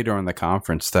say during the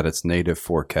conference that it's native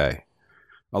 4K.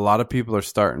 A lot of people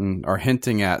are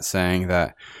hinting at saying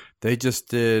that they just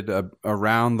did a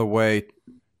round the way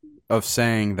of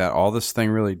saying that all this thing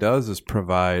really does is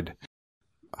provide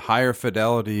higher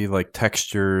fidelity, like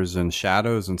textures and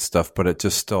shadows and stuff, but it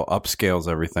just still upscales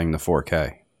everything to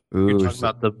 4K. You're talking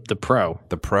about the Pro.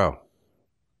 The Pro.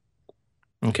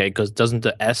 Okay, because doesn't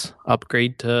the S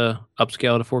upgrade to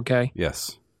upscale to 4K?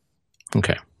 Yes.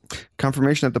 Okay.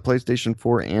 Confirmation that the PlayStation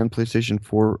 4 and PlayStation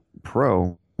 4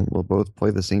 Pro will both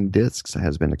play the same discs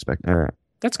has been expected.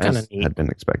 That's kind of neat. Had been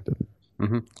expected.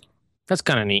 Mm-hmm. That's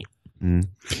kind of neat.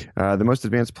 The most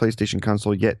advanced PlayStation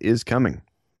console yet is coming.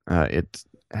 It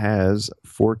has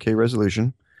 4K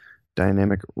resolution,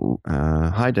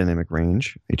 high dynamic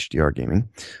range, HDR gaming,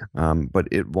 but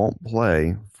it won't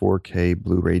play 4K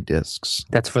Blu-ray discs.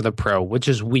 That's for the Pro, which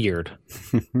is weird.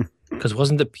 Because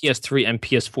wasn't the PS3 and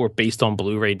PS4 based on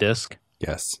Blu-ray disc?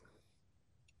 Yes.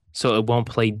 So it won't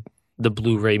play the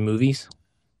Blu-ray movies?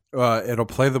 It'll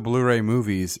play the Blu-ray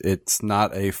movies. It's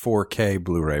not a 4K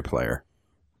Blu-ray player.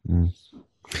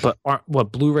 But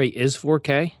what, Blu-ray is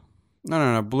 4K?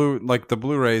 No. Like the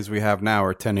Blu-rays we have now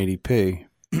are 1080p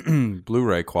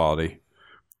Blu-ray quality,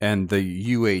 and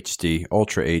the UHD,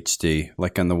 Ultra HD,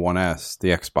 like in the 1S, the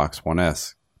Xbox One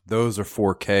S, those are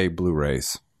 4K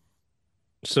Blu-rays.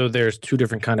 So there's two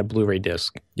different kind of Blu-ray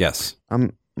disc. Yes.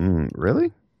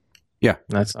 Really? Yeah.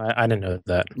 I didn't know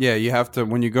that. Yeah, you have to,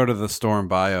 when you go to the store and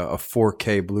buy a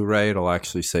 4K Blu-ray, it'll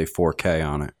actually say 4K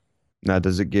on it. Now,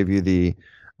 does it give you the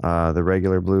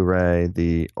regular Blu-ray,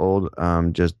 the old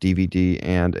just DVD,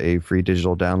 and a free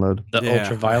digital download? The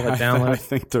ultraviolet download? I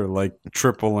think they're like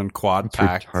triple and quad It's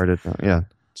packed. retarded. Yeah.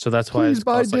 So that's why it's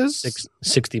cost like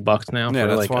 $60 now. Yeah, for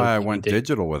that's like why I DVD. went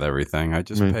digital with everything. I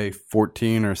just pay $14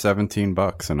 or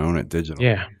 $17 and own it digital.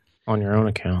 Yeah, on your own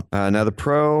account. Now the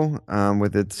Pro,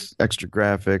 with its extra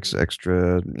graphics,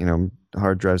 extra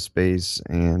hard drive space,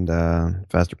 and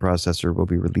faster processor, will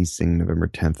be releasing November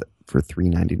 10th for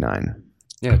 $399.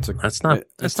 Yeah, that's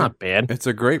not bad. It's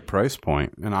a great price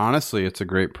point, and honestly, it's a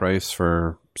great price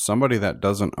for somebody that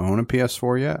doesn't own a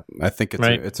PS4 yet. I think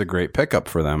it's a great pickup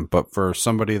for them. But for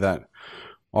somebody that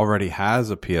already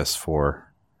has a PS4,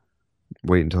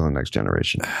 wait until the next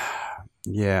generation.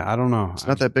 Yeah, I don't know. It's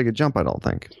not that big a jump, I don't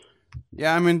think.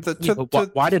 Yeah, I mean,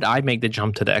 why did I make the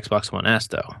jump to the Xbox One S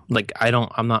though? Like,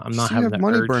 I'm not you having have the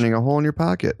money urge. burning a hole in your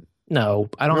pocket. No,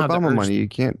 I don't have the Obama urge. money. You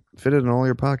can't fit it in all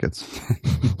your pockets.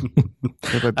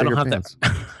 I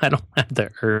don't have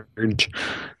the urge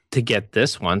to get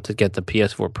this one, to get the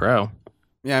PS4 Pro.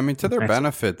 Yeah, I mean, to their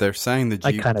benefit, they're saying the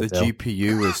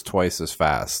GPU is twice as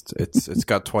fast. It's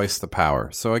got twice the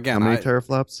power. So again, how many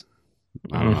teraflops?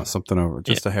 I don't know, something over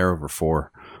just a hair over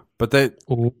 4. But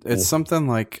it's something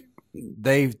like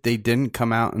they didn't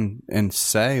come out and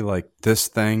say like this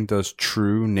thing does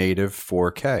true native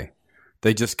 4K.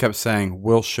 They just kept saying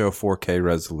we'll show 4K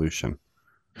resolution.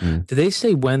 Did they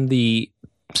say when the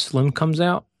Slim comes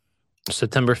out?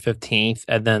 September 15th,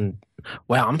 and then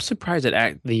wow, I'm surprised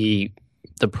that the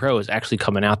Pro is actually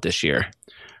coming out this year.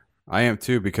 I am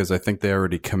too, because I think they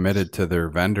already committed to their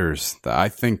vendors. I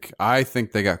think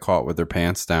they got caught with their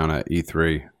pants down at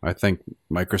E3. I think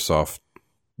Microsoft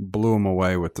blew them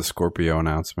away with the Scorpio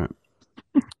announcement.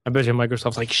 I bet you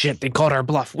Microsoft's like, shit, they called our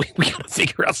bluff. We got to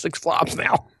figure out 6 flops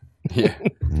now. Yeah.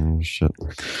 Oh, shit. All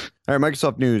right,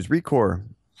 Microsoft News. Recore.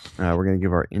 We're going to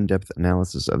give our in-depth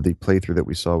analysis of the playthrough that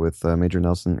we saw with Major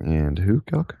Nelson and who,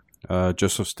 Calc?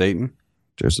 Joseph Staten.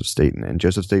 Joseph Staten. And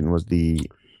Joseph Staten was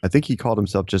I think he called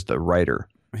himself just a writer.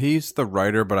 He's the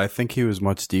writer, but I think he was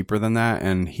much deeper than that.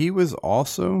 And he was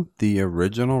also the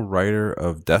original writer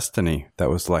of Destiny that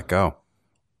was let go.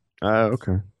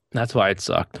 Okay. That's why it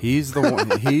sucked. He's the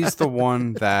one. He's the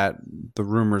one that the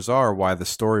rumors are why the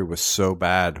story was so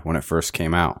bad when it first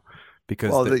came out,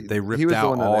 because they ripped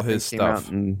out all his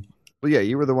stuff. Well, yeah,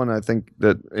 you were the one I think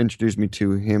that introduced me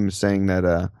to him, saying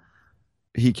that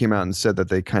he came out and said that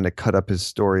they kind of cut up his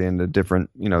story into different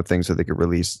things so they could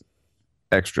release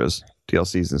extras,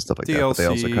 DLCs and stuff like that. But they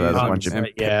also cut out a bunch of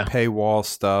paywall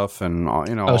stuff and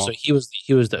Oh, so he was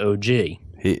the OG.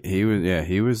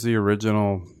 He was the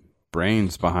original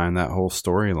brains behind that whole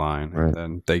storyline. Right. And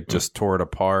then they just tore it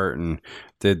apart and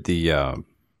did the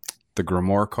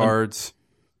Grimoire cards.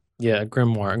 Yeah,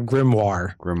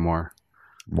 Grimoire.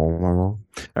 All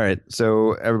right,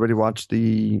 so everybody watched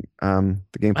the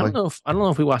gameplay. I don't know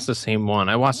if we watched the same one.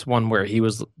 I watched one where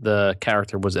the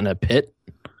character was in a pit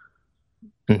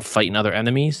and fighting other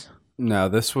enemies. No,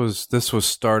 this was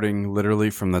starting literally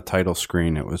from the title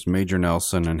screen. It was Major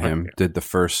Nelson and him did the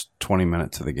first 20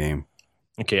 minutes of the game.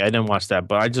 Okay, I didn't watch that,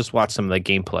 but I just watched some of the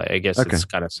gameplay. I guess it's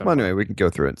kind of similar. Well, anyway, we can go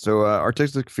through it. So,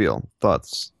 artistic feel,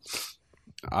 thoughts.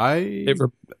 I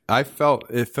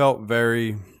felt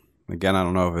very. Again, I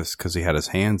don't know if it's because he had his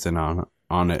hands in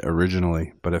on it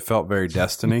originally, but it felt very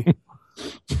Destiny.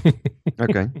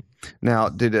 Okay. Now,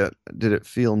 did it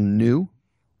feel new?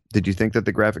 Did you think that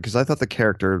the graphic? Because I thought the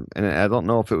character, and I don't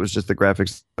know if it was just the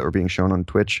graphics that were being shown on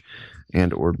Twitch,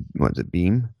 or what is it,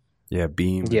 Beam? Yeah,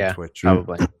 Beam. Yeah, Twitch.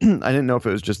 probably. I didn't know if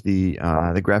it was just the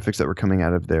graphics that were coming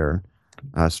out of their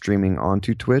streaming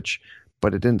onto Twitch,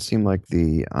 but it didn't seem like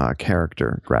the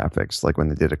character graphics, like when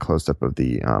they did a close up of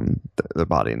the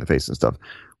body and the face and stuff,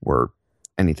 were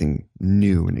anything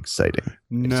new and exciting.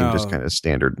 No, it seemed just kind of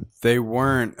standard. They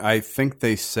weren't. I think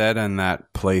they said in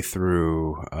that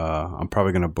playthrough, I'm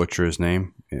probably going to butcher his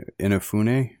name,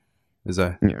 Inafune. Is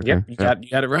that? Yeah, okay. Yep, you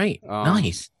got it right.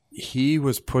 Nice. He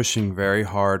was pushing very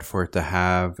hard for it to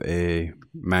have a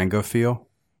manga feel.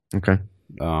 Okay.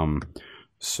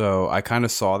 So I kind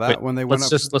of saw that when they went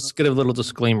up. Let's get a little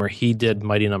disclaimer. He did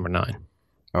Mighty Number 9.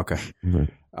 Okay. Mm-hmm.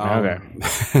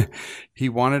 Okay. He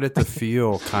wanted it to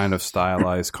feel kind of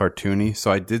stylized, cartoony.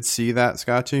 So I did see that,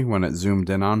 Scotchy, when it zoomed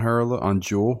in on her, on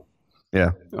Jewel.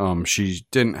 Yeah. She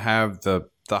didn't have the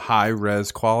high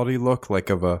res quality look like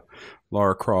of a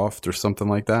Lara Croft or something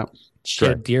like that. She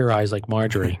had deer eyes like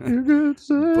Marjorie.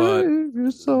 But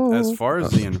as far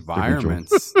as the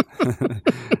environments,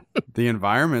 the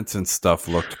environments and stuff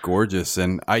looked gorgeous.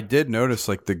 And I did notice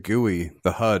like the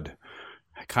HUD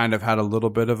kind of had a little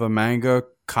bit of a manga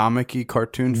comic-y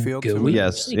cartoon feel to it.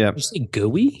 Yes. Yeah. You say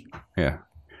gooey? Yeah.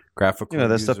 Graphical.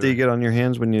 That stuff that you get on your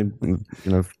hands when you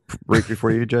right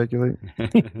before you ejaculate.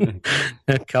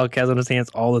 Calc has on his hands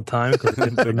all the time because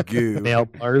the goo. nail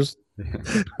bars.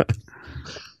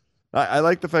 I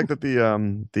like the fact that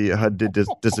the HUD did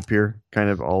disappear kind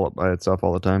of all up by itself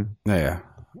all the time. Yeah.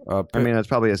 I mean, it's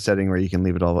probably a setting where you can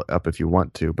leave it all up if you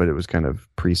want to, but it was kind of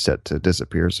preset to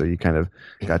disappear, so you kind of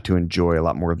got to enjoy a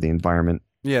lot more of the environment.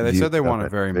 Yeah, they said they want a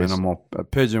very minimal.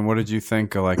 Pigeon, what did you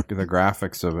think of like the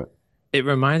graphics of it? It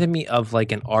reminded me of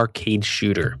like an arcade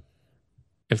shooter,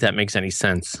 if that makes any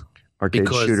sense. Arcade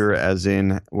shooter, as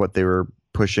in what they were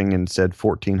pushing and said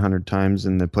 1,400 times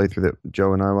in the playthrough that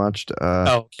Joe and I watched.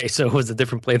 Okay, so it was a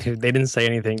different playthrough. They didn't say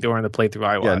anything during the playthrough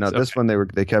I watched. Yeah, no, this one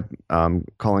they kept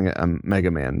calling it a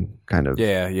Mega Man kind of.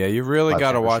 Yeah, you really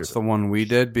got to watch the one we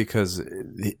did because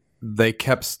they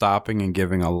kept stopping and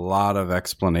giving a lot of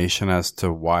explanation as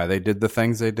to why they did the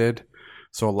things they did.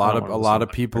 So a lot of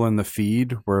people in the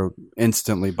feed were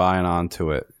instantly buying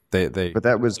onto it. But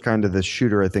that was kind of the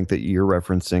shooter I think that you're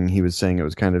referencing. He was saying it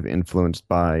was kind of influenced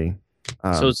by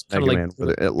so it's kind of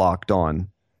like it locked on.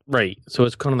 Right. So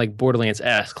it's kind of like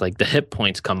Borderlands-esque, like the hit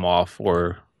points come off,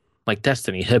 or like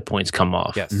Destiny hit points come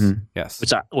off. Yes. Mm-hmm. Yes.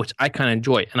 Which I kind of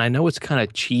enjoy. And I know it's kind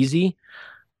of cheesy,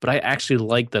 but I actually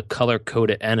like the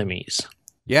color-coded enemies.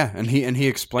 Yeah, and he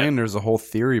explained there's a whole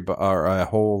theory or a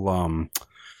whole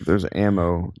there's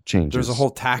ammo changes. There's a whole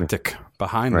tactic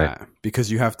behind that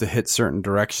because you have to hit certain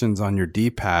directions on your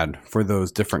D-pad for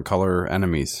those different color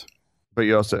enemies. But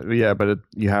you also, you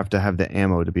have to have the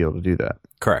ammo to be able to do that.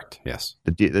 Correct. Yes.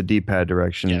 The D-pad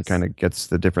direction kind of gets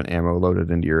the different ammo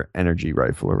loaded into your energy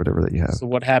rifle or whatever that you have. So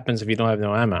what happens if you don't have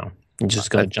no ammo? You're just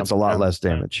going to jump. It's a lot less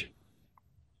damage.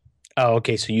 Oh,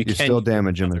 okay. So you can still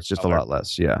damage them. It's just a lot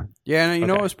less. Yeah. Yeah, and you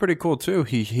know what was pretty cool too?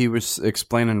 He was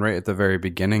explaining right at the very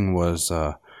beginning was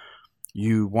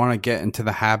you want to get into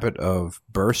the habit of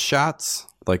burst shots,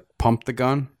 like pump the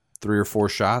gun 3 or 4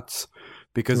 shots,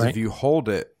 because if you hold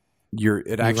it.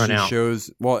 It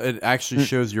actually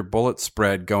shows your bullet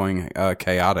spread going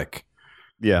chaotic.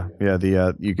 Yeah.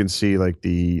 You can see like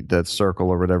that circle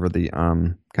or whatever the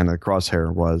kind of the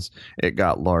crosshair was. It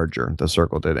got larger. The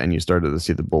circle did, and you started to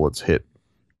see the bullets hit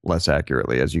less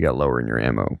accurately as you got lower in your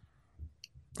ammo.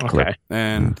 Okay. Clip.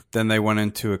 And then they went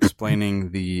into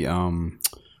explaining the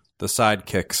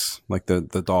sidekicks, like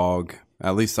the dog.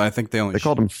 At least I think they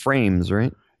called them frames,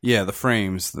 right? Yeah, the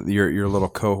frames. Your little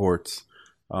cohorts.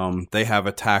 They have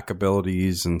attack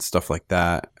abilities and stuff like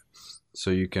that.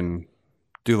 So you can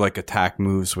do like attack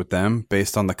moves with them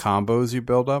based on the combos you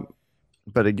build up.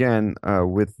 But again,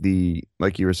 with the,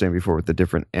 like you were saying before, with the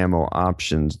different ammo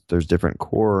options, there's different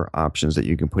core options that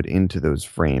you can put into those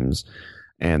frames.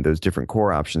 And those different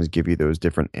core options give you those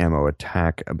different ammo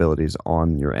attack abilities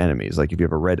on your enemies. Like if you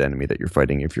have a red enemy that you're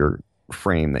fighting, if your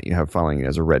frame that you have following you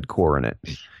has a red core in it,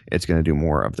 it's going to do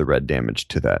more of the red damage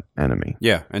to that enemy.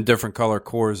 Yeah, and different color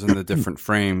cores in the different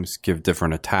frames give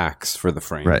different attacks for the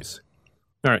frames. Right.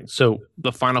 All right. So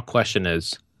the final question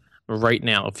is, right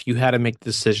now, if you had to make the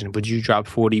decision, would you drop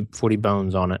 40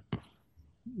 bones on it?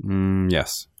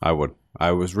 Yes, I would.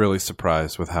 I was really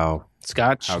surprised with how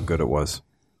good it was.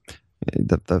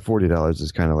 The $40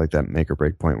 is kind of like that make or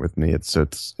break point with me. It's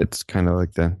kind of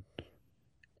like the.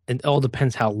 It all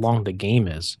depends how long the game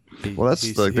is. Well,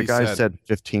 that's the guy said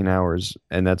 15 hours,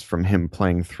 and that's from him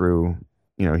playing through.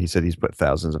 You know, he said he's put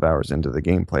thousands of hours into the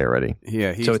gameplay already.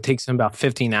 Yeah, so it takes him about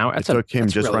 15 hours. It took him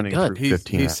just really running good. through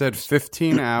 15 He hours. said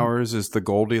 15 hours is the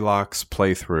Goldilocks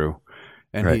playthrough.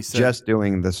 And right. he said just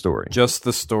doing the story. Just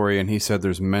the story, and he said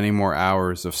there's many more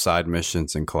hours of side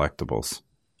missions and collectibles.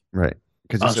 Right.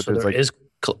 Because he said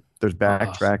there's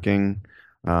backtracking.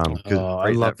 I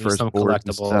love that first some board and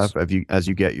collectibles. stuff. As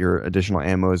you get your additional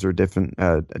ammos or different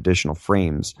additional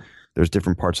frames, there's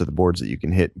different parts of the boards that you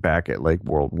can hit back at like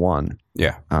World 1.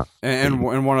 Yeah. And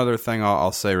one other thing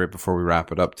I'll say right before we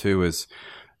wrap it up too is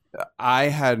I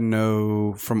had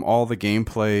from all the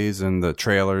gameplays and the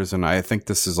trailers, and I think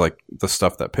this is like the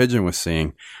stuff that Pigeon was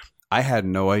seeing, I had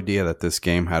no idea that this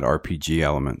game had RPG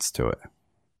elements to it.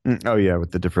 Oh yeah,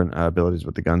 with the different abilities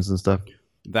with the guns and stuff.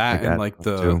 That and like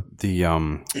the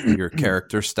your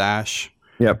character stash.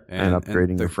 Yep, and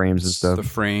upgrading the frames and stuff. The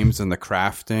frames and the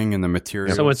crafting and the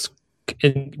materials. So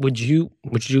would you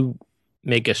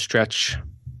make a stretch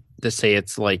to say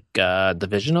it's like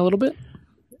Division a little bit?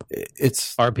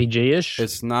 It's RPG-ish.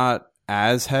 It's not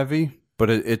as heavy, but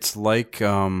it's like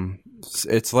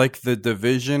the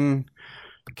Division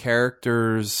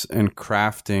characters and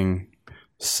crafting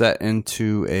set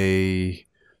into a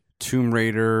Tomb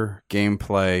Raider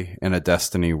gameplay in a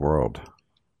Destiny world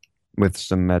with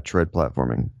some Metroid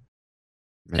platforming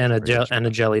and a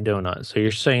jelly donut. So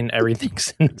you're saying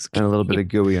everything's in this game. And a little bit of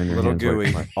gooey on your little hands,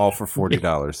 gooey, all for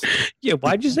 $40. Yeah,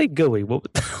 why'd you say gooey?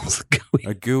 What the hell's a gooey?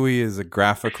 A GUI is a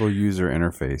graphical user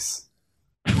interface.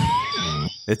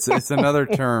 It's another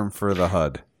term for the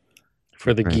HUD.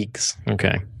 For the geeks.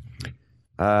 Okay.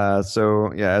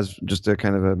 So yeah, as just a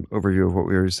kind of an overview of what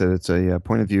we already said, it's a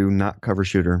point of view, not cover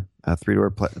shooter, a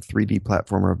 3D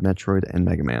platformer of Metroid and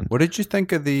Mega Man. What did you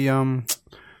think of the?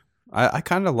 I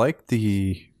kind of like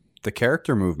the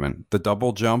character movement, the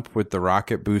double jump with the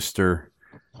rocket booster.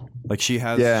 Like she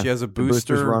has a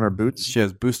booster. Boosters on her boots. She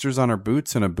has boosters on her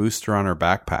boots and a booster on her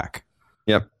backpack.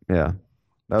 Yep. Yeah.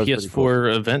 That was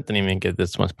PS4 event didn't even get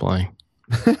this much play.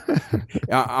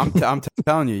 I'm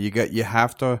telling you, you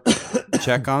have to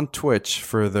check on Twitch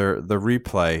for the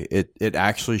replay. It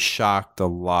actually shocked a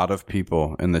lot of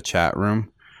people in the chat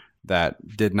room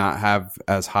that did not have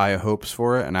as high hopes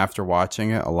for it, and after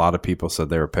watching it, a lot of people said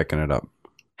they were picking it up.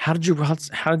 How did you watch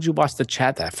the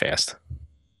chat that fast?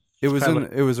 It was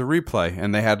a replay,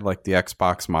 and they had like the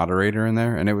Xbox moderator in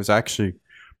there, and it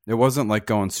wasn't like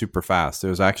going super fast. It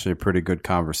was actually a pretty good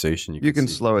conversation. You can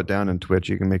slow it down in Twitch.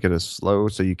 You can make it as slow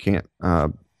so you can't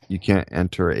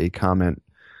enter a comment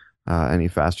any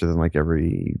faster than like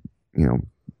every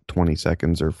 20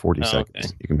 seconds or 40 seconds.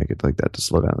 Okay. You can make it like that to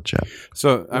slow down the chat.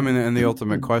 So I mean, and the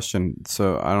ultimate question.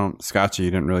 So Scotchy,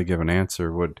 you didn't really give an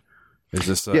answer. Is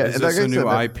this a new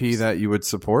IP that you would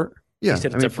support? Yeah, you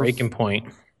said it's a breaking point.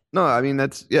 No, I mean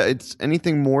it's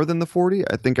anything more than the 40.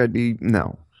 I think I'd be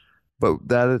no. But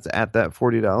that it's at that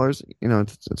 $40,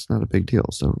 it's not a big deal.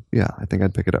 So yeah, I think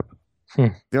I'd pick it up.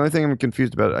 The only thing I'm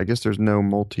confused about, I guess there's no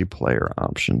multiplayer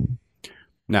option.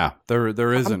 No, there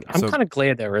isn't. I'm kind of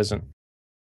glad there isn't.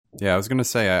 Yeah, I was gonna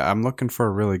say I'm looking for a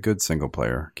really good single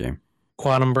player game.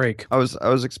 Quantum Break. I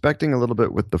was expecting a little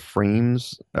bit with the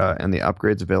frames and the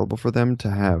upgrades available for them to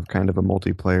have kind of a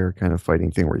multiplayer kind of fighting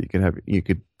thing where you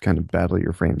could kind of battle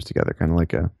your frames together, kind of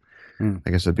like I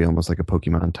guess it'd be almost like a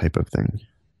Pokemon type of thing.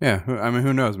 Yeah, I mean,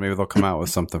 who knows? Maybe they'll come out with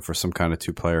something for some kind of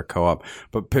 2-player co-op.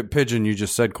 But Pigeon, you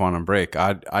just said Quantum Break.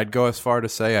 I'd go as far to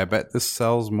say I bet this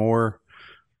sells more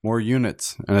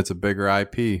units, and it's a bigger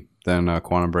IP than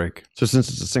Quantum Break. So since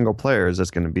it's a single player, is this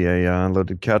going to be a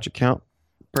loaded couch account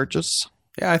purchase?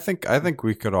 Yeah, I think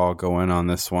we could all go in on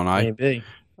this one. Maybe.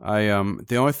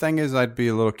 The only thing is I'd be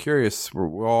a little curious.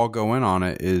 We'll all go in on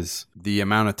it. Is the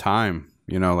amount of time?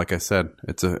 Like I said,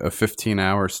 it's a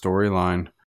 15-hour storyline.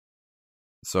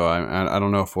 So I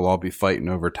don't know if we'll all be fighting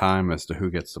over time as to who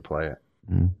gets to play it.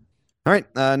 All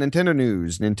right, Nintendo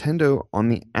news. Nintendo on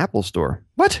the Apple Store.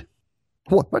 What?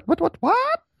 What?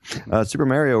 Super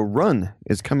Mario Run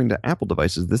is coming to Apple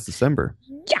devices this December.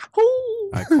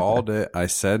 Yahoo! I called it. I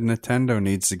said Nintendo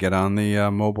needs to get on the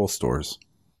mobile stores.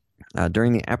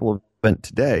 During the Apple event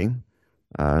today,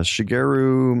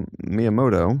 Shigeru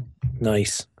Miyamoto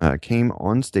Nice. came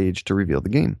on stage to reveal the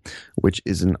game, which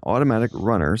is an automatic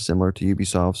runner similar to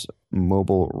Ubisoft's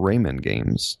mobile Rayman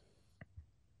games.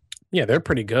 Yeah, they're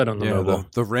pretty good on the mobile.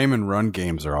 The Rayman Run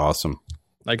games are awesome.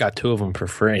 I got 2 of them for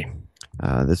free.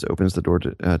 This opens the door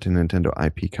to Nintendo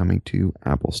IP coming to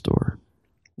Apple Store.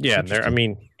 Yeah,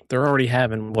 they're already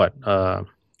having what?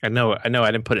 I know I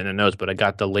didn't put it in the notes, but I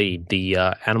got delayed the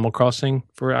Animal Crossing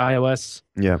for iOS.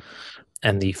 Yeah.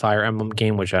 And the Fire Emblem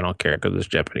game, which I don't care because it's a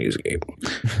Japanese game.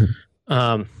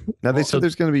 Now they said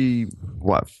there's going to be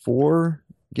 4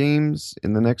 games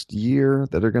in the next year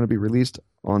that are going to be released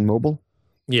on mobile.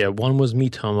 Yeah, one was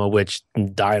Miitomo, which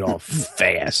died off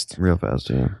fast. Real fast,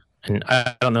 yeah. And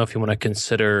I don't know if you want to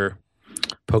consider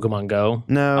Pokemon Go.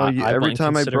 No, every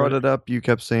time I brought it up, you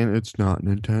kept saying it's not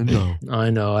Nintendo.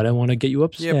 I know. I didn't want to get you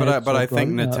upset. Yeah, but I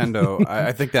think Nintendo.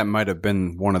 I think that might have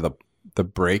been one of the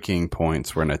breaking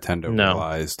points where Nintendo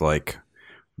realized like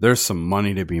there's some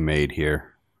money to be made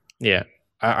here. Yeah,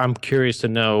 I'm curious to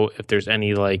know if there's any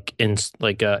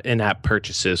in-app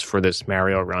purchases for this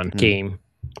Mario Run game.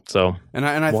 So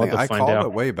I think I called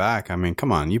it way back. I mean,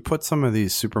 come on, you put some of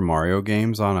these Super Mario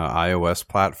games on an iOS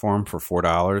platform for $4,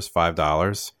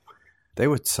 $5, they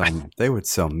would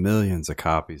sell millions of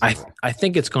copies. I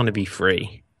think it's going to be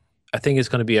free. I think it's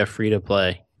going to be a free to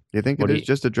play. You think it is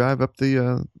just to drive up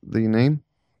the name?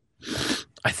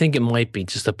 I think it might be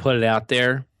just to put it out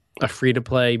there, a free to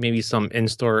play, maybe some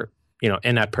in-store,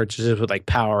 in-app purchases with like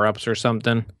power-ups or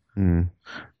something.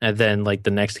 And then like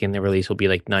the next game they release will be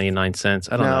like 99 cents.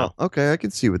 I don't know. Okay, I can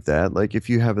see with that. Like if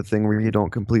you have a thing where you don't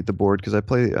complete the board, because I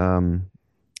play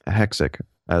Hexic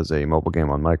as a mobile game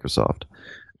on Microsoft.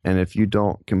 And if you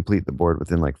don't complete the board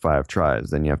within like 5 tries,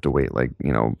 then you have to wait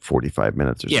 45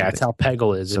 minutes or something. Yeah, it's how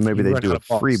Peggle is. So maybe they do a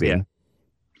freebie. Yeah.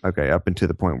 Okay, up until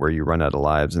the point where you run out of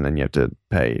lives and then you have to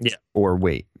pay or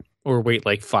wait. Or wait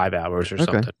like 5 hours or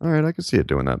something. All right, I can see it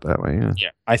doing that way, yeah.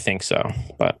 Yeah, I think so.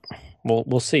 But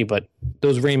we'll see. But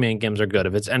those Rayman games are good.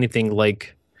 If it's anything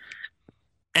like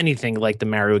the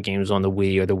Mario games on the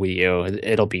Wii or the Wii U,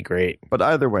 it'll be great. But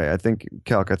either way, I think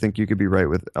you could be right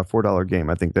with a $4 game.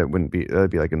 I think that'd be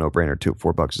like a no-brainer too.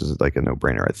 $4 is like a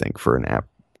no-brainer, I think, for an app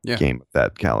game of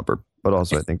that caliber. But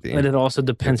also, I think it also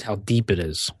depends how deep it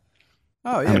is.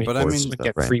 Oh yeah, but I mean,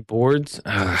 get free boards.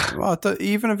 Well,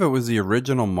 even if it was the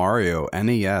original Mario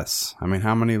NES, I mean,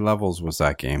 how many levels was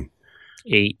that game?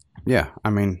 8. Yeah,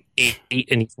 I mean 8,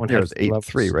 and each one has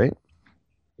 8-3, right?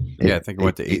 Yeah, I think it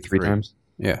went to 8-3 times.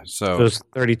 Yeah, so it was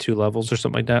 32 levels or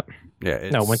something like that. Yeah,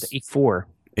 it went to 8-4.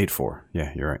 8-4.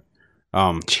 Yeah, you're right.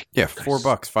 Yeah, $4,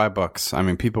 $5. I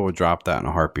mean, people would drop that in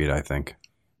a heartbeat. I think.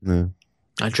 Yeah.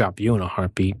 I'd drop you in a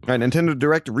heartbeat. All right, Nintendo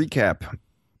Direct recap.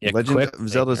 Yeah, Legend of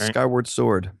Zelda Skyward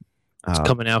Sword. It's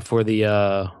coming out for the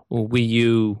Wii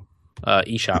U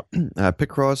eShop.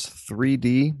 Picross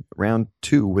 3D Round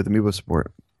 2 with Amiibo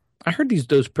support. I heard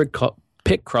those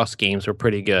Picross games were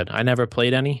pretty good. I never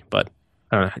played any, but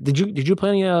I don't know. Did you play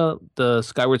any the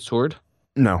Skyward Sword?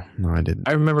 No, I didn't.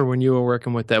 I remember when you were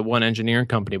working with that one engineering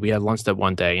company, we had lunch that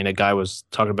one day, and a guy was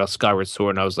talking about Skyward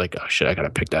Sword, and I was like, oh, shit, I got to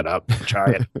pick that up and try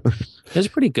it. It was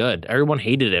pretty good. Everyone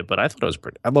hated it, but I thought it was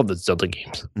pretty. I love the Zelda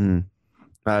games.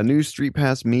 New Street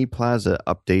Pass Me Plaza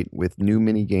update with new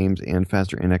mini games and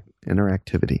faster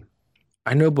interactivity.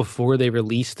 I know before they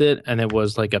released it, and it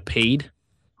was like a paid,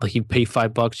 like you pay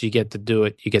 $5, you get to do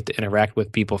it, you get to interact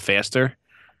with people faster.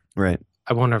 Right.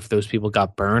 I wonder if those people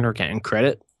got burned or getting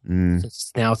credit.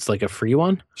 Now it's like a free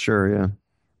one. Sure, yeah.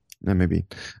 Maybe.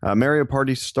 Mario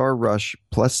Party Star Rush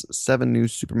plus 7 new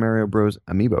Super Mario Bros.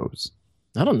 Amiibos.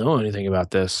 I don't know anything about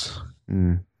this.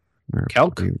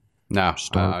 Calc? No,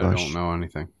 I don't know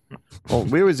anything. Well,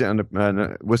 we always end up,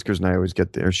 Whiskers and I always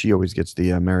get there. She always gets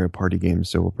the Mario Party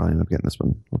games, so we'll probably end up getting this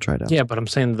one. We'll try it out. Yeah, but I'm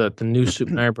saying the new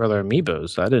Super Mario Brother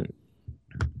Amiibos.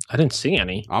 I didn't see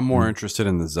any. I'm more interested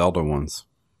in the Zelda ones.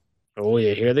 Oh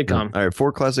yeah, here they come. All right,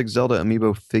 4 classic Zelda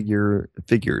Amiibo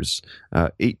figures.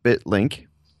 8-bit Link,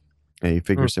 a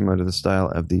figure similar to the style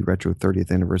of the retro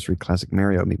 30th anniversary classic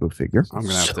Mario Amiibo figure. I'm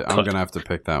gonna have to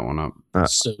pick that one up.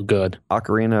 So good.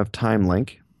 Ocarina of Time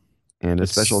Link, and a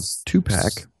special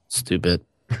 2-pack. Stupid.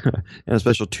 And a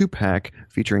special 2-pack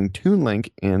featuring Toon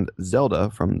Link and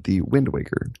Zelda from the Wind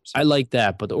Waker. I like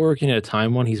that, but the Ocarina of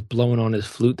Time one, he's blowing on his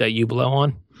flute that you blow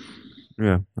on.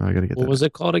 Yeah, I gotta get that. What was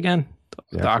it called again?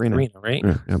 The Ocarina, right?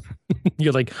 Yeah, yep.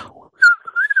 You're like,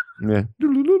 yeah.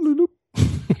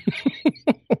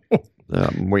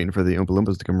 waiting for the Oompa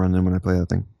Loompas to come run in when I play that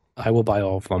thing. I will buy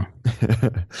all of them.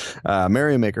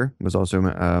 Mario Maker was also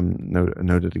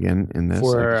noted again in this.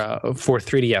 For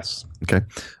 3DS. Okay.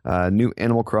 New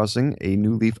Animal Crossing, a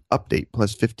New Leaf update,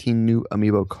 plus 15 new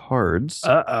amiibo cards.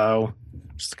 Uh-oh.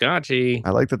 Scotchy.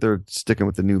 I like that they're sticking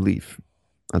with the New Leaf.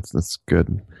 That's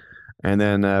good. And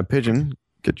then Pigeon,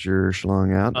 get your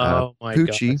schlong out. Oh, my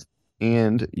Poochie God.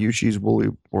 and Yoshi's Woolly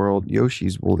World,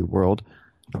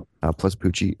 plus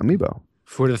Poochie amiibo.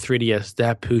 For the 3DS,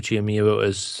 that Poochie amiibo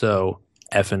is so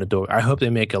effing adorable. I hope they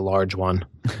make a large one.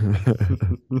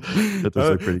 That does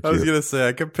look pretty cute. I was gonna say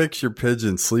I could picture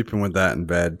Pigeon sleeping with that in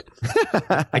bed.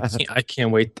 I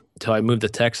can't wait till I move to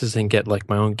Texas and get like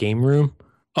my own game room.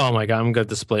 Oh my God, I'm gonna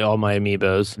display all my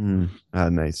amiibos.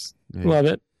 Nice. Yeah. Love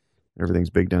it. Everything's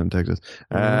big down in Texas.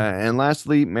 And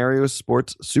lastly, Mario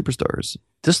Sports Superstars.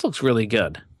 This looks really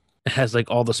good. It has like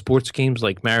all the sports games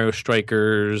like Mario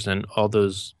Strikers and all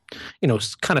those,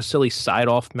 kind of silly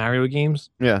side-off Mario games.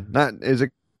 Yeah. Is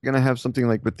it going to have something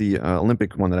like with the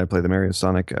Olympic one that I play, the Mario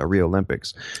Sonic Rio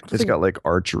Olympics? It's got like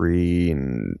archery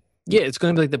and... Yeah, it's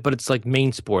going to be like that, but it's like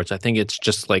main sports. I think it's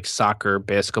just like soccer,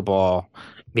 basketball,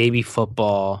 maybe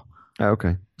football. Oh,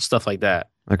 okay. Stuff like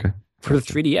that. Okay. For the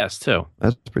 3DS, too.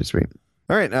 That's pretty sweet.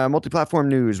 All right, multi-platform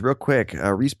news, real quick.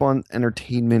 Respawn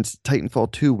Entertainment's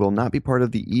Titanfall 2 will not be part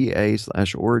of the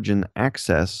EA/Origin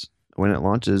access when it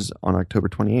launches on October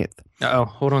 28th. Oh,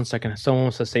 hold on a second. Someone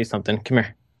wants to say something. Come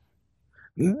here.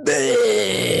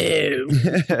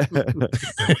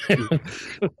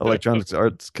 Electronic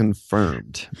Arts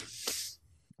confirmed.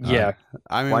 Yeah.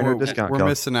 I mean, Why no we're discount, we're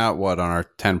missing out, on our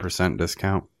 10%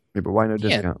 discount? Yeah, but why no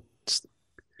discount?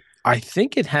 I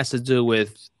think it has to do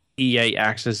with EA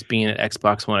Access being an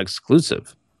Xbox One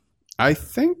exclusive. I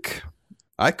think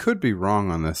I could be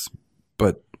wrong on this,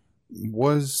 but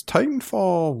was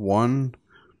Titanfall 1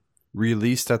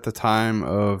 released at the time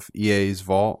of EA's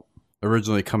Vault,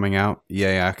 originally coming out, EA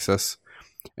Access?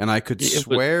 And I could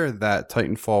swear that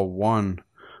Titanfall 1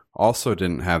 also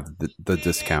didn't have the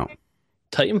discount.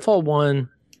 Titanfall 1,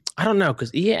 I don't know,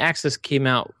 because EA Access came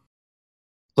out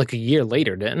like a year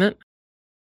later, didn't it?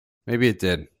 Maybe it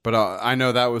did, but I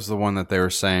know that was the one that they were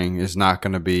saying is not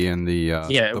going to be in the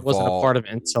it wasn't a part of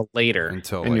it until later.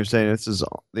 And you're saying this is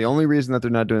the only reason that they're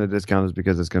not doing the discount is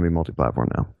because it's going to be multi-platform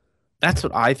now. That's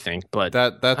what I think, but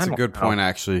that's a good point,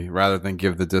 actually, rather than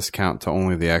give the discount to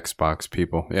only the Xbox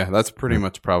people. Yeah, that's pretty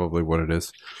much probably what it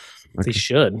is. They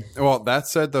should. Well, that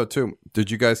said, though, too,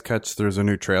 did you guys catch there's a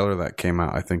new trailer that came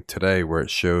out, I think, today, where it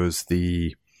shows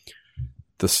the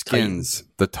skins,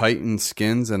 the Titan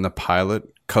skins and the pilot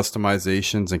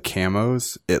customizations and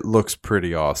camos? It looks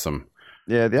pretty awesome.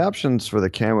 Yeah, the options for the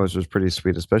camos was pretty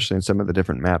sweet, especially in some of the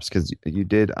different maps, because I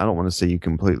don't want to say you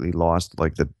completely lost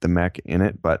like the mech in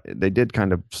it, but they did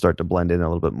kind of start to blend in a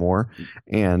little bit more.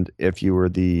 And if you were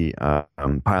the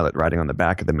pilot riding on the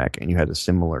back of the mech and you had a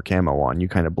similar camo on, you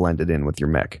kind of blended in with your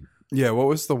mech. Yeah, what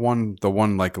was the one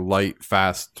like light,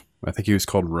 fast, I think he was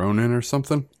called Ronin or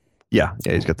something? Yeah,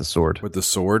 he's got the sword. With the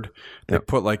sword. They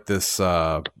put like this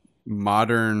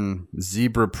modern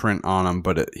zebra print on him,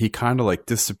 but he kind of like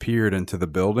disappeared into the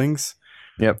buildings.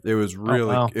 Yep. It was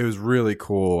really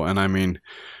cool. And I mean,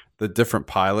 the different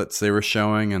pilots they were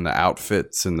showing and the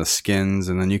outfits and the skins,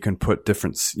 and then you can put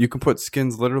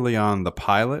skins literally on the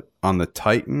pilot, on the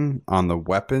Titan, on the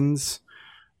weapons,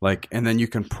 and then you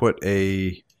can put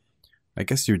I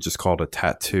guess you would just call it a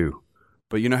tattoo.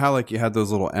 But you know how like you had those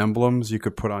little emblems you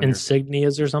could put on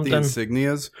insignias or something? The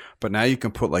insignias. But now you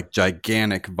can put like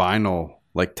gigantic vinyl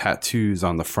like tattoos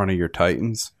on the front of your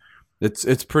Titans.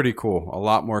 It's pretty cool. A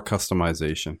lot more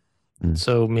customization.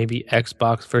 So maybe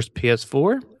Xbox versus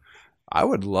PS4? I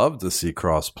would love to see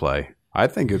crossplay. I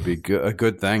think it'd be a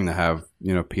good thing to have,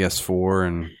 PS4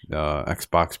 and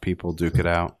Xbox people duke it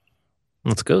out.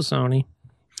 Let's go, Sony.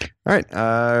 All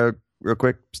right. Real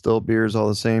quick, still beers all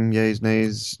the same, yays,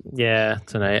 nays? Yeah,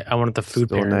 tonight. I wanted the food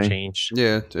pairing changed.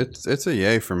 Yeah, it's a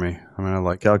yay for me. I mean, I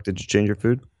like Calc, did you change your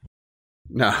food?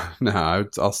 No,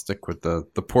 I'll stick with the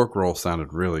pork roll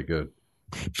sounded really good.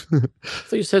 I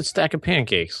thought you said stack of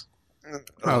pancakes.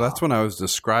 Oh, that's when I was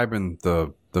describing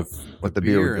the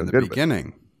beer in the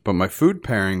beginning. But my food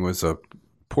pairing was a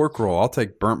pork roll. I'll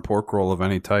take burnt pork roll of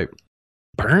any type.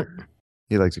 Burnt?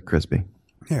 He likes it crispy.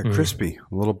 Yeah, crispy.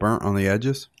 A little burnt on the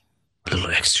edges. A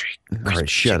little extra. All right,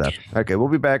 shut up. Okay, we'll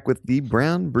be back with the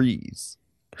Brown Breeze.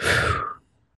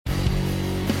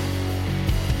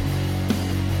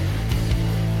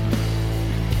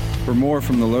 For more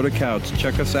from the Loaded Couch,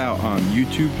 check us out on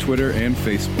YouTube, Twitter, and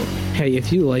Facebook. Hey,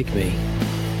 if you like me,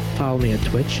 follow me on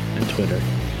Twitch and Twitter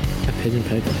at Pigeon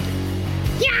Pegleg.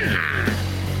 Yeah!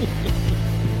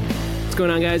 Let's going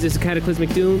on, guys? This is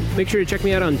Cataclysmic Doom. Make sure to check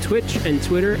me out on Twitch and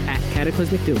Twitter at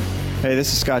Cataclysmic Doom. Hey,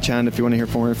 this is Scotchhound. If you want to hear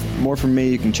more from me,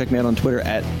 you can check me out on Twitter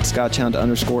at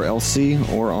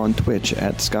Scotchhound_LC or on Twitch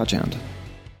at Scotchhound.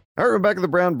 All right, we're back at the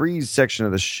Brown Breeze section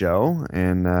of the show,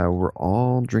 and we're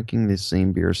all drinking the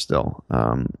same beer still.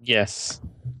 Yes.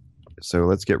 So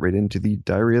let's get right into the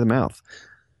diarrhea of the mouth.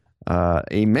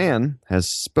 A man has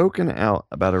spoken out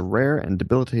about a rare and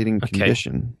debilitating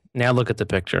condition. Now look at the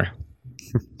picture.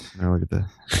 Now look at that.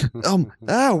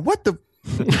 What the?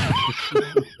 Is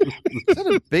that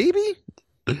a baby?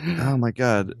 Oh my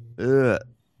god. Ugh.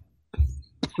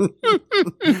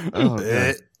 Oh,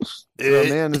 god. So a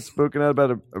man has spoken out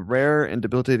about a rare and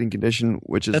debilitating condition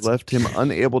which has left him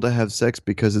unable to have sex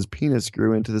because his penis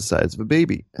grew into the size of a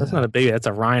baby. That's not a baby. That's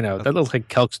a rhino. That looks like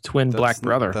Kelk's twin black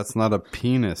brother. That's not a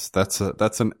penis. That's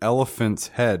an elephant's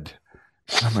head.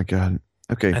 Oh my god.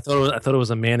 Okay. I thought it was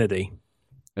a manatee.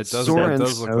 It does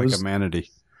look like a manatee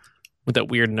with that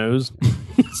weird nose.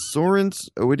 Sorens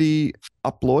Oedi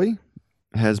Uploy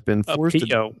has been forced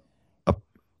to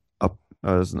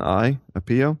as an I, a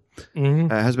PO,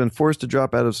 has been forced to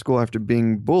drop out of school after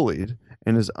being bullied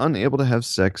and is unable to have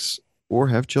sex or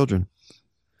have children.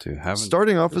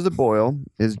 Starting off as a boil,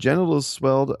 his genitals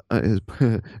swelled.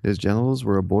 His genitals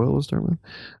were a boil to start with.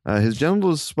 His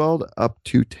genitals swelled up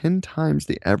to 10 times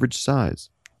the average size.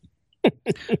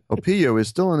 Opio is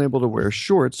still unable to wear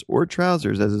shorts or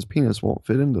trousers as his penis won't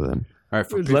fit into them. All right,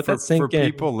 for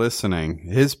people listening,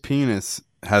 his penis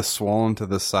has swollen to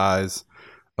the size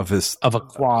of a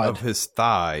quad of his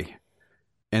thigh,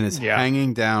 and is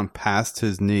hanging down past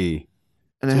his knee.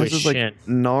 And it has this like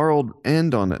gnarled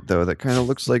end on it, though, that kind of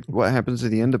looks like what happens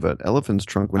at the end of an elephant's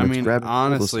trunk when it's grabbed.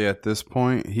 Honestly, at this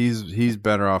point, he's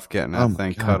better off getting that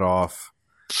thing cut off.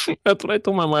 That's what I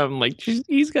told my mom. I'm like,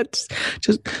 he's got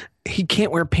he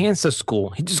can't wear pants to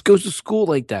school. He just goes to school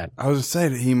like that. I was just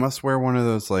saying he must wear one of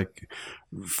those like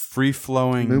free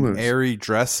flowing, airy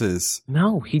dresses.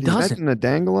 No, he doesn't. Imagine a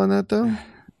dangle on that though.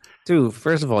 Dude,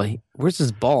 first of all, where's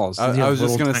his balls? I was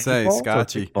just going to say,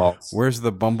 Scotchy, where's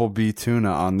the bumblebee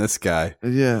tuna on this guy?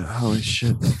 Yeah, holy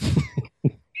shit.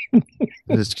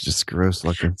 It's just gross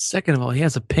looking. Second of all, he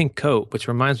has a pink coat, which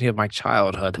reminds me of my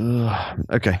childhood.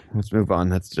 Okay, let's move on.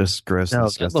 That's just gross and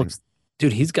disgusting.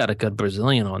 Dude, he's got a good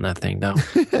Brazilian on that thing, though.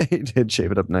 He did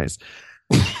shave it up nice.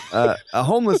 A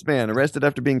homeless man arrested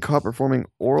after being caught performing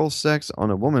oral sex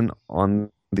on a woman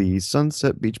on the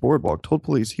Sunset Beach Boardwalk told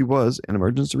police he was an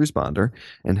emergency responder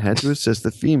and had to assist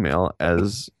the female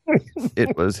as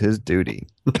it was his duty.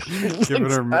 Giving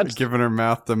her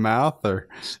mouth to mouth, or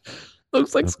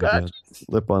looks like Scotch.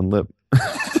 Lip on lip.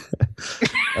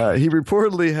 He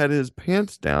reportedly had his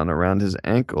pants down around his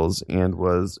ankles and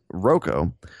was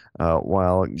Rocco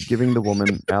while giving the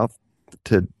woman mouth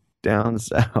to down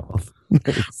south.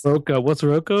 Rocco, what's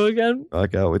Rocco again?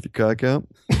 Cock out with your cock out.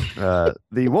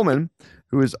 The woman,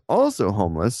 who is also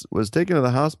homeless, was taken to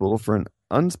the hospital for an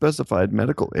unspecified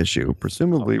medical issue,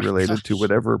 presumably related to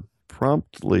whatever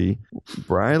promptly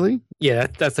Briley? Yeah,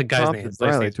 that's the guy's name.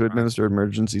 Briley to administer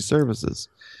emergency services.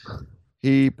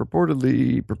 He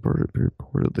purportedly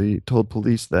told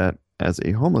police that as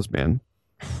a homeless man,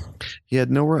 he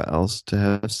had nowhere else to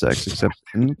have sex except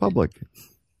in public.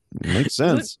 It makes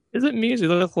sense. Is it me? Does he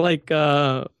look like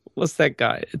what's that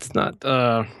guy? It's not.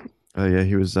 Oh yeah,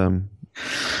 he was.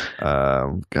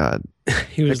 God,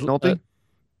 he was Nick Nolte.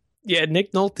 Yeah,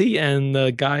 Nick Nolte and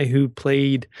the guy who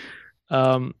played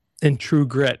in True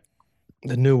Grit,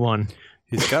 the new one.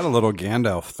 He's got a little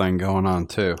Gandalf thing going on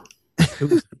too.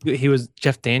 He was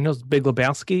Jeff Daniels, Big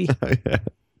Lebowski. Oh, yeah.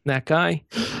 That guy.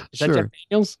 Is that Jeff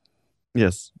Daniels?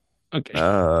 Yes.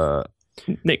 Okay.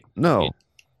 Nick. No.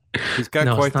 He's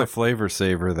got quite the flavor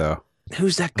saver, though.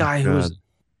 Who's that guy who was...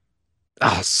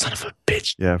 Oh, son of a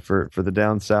bitch. Yeah, for the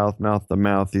down south, mouth to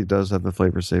mouth, he does have the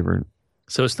flavor saver.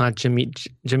 So it's not Jimmy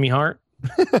Hart?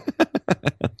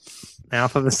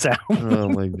 Mouth of the South. Oh,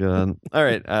 my God. All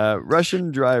right.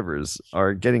 Russian drivers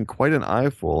are getting quite an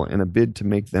eyeful in a bid to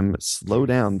make them slow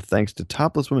down thanks to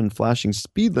topless women flashing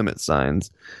speed limit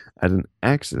signs at an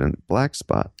accident black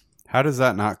spot. How does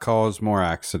that not cause more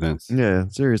accidents? Yeah,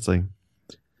 seriously.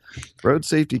 Road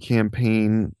safety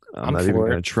campaign. I'm not even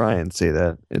going to try and say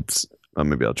that. It's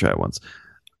maybe I'll try it once.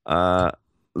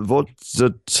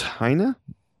 Voltzatina?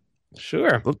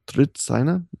 Sure.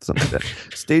 Voltzatina? Something like that.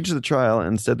 Staged the trial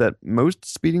and said that most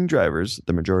speeding drivers,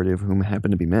 the majority of whom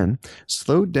happen to be men,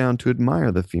 slowed down to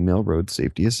admire the female road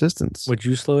safety assistants. Would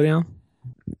you slow down?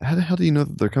 How the hell do you know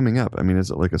that they're coming up? I mean, is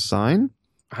it like a sign?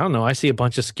 I don't know. I see a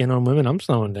bunch of skin on women. I'm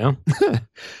slowing down. The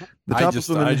topless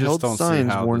women held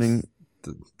signs warning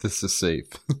this is safe.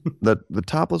 The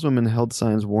topless women held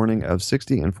signs warning of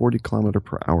 60 and 40 kilometer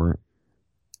per hour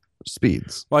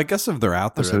speeds. Well, I guess if they're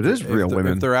out there, So it is real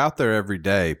women. If they're out there every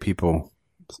day, people.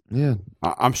 Yeah.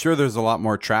 I'm sure there's a lot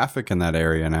more traffic in that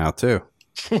area now too.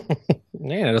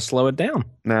 Yeah, to slow it down.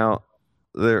 Now,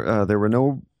 there were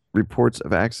no reports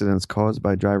of accidents caused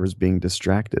by drivers being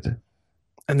distracted.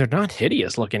 And they're not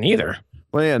hideous looking either.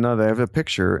 Well, yeah, no, they have a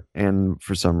picture, and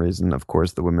for some reason, of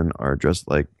course, the women are dressed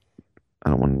like, I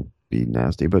don't want to be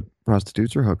nasty, but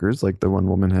prostitutes or hookers. Like the one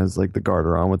woman has like the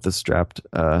garter on with the strapped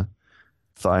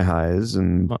thigh highs,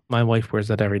 and My wife wears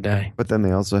that every day. but then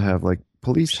they also have like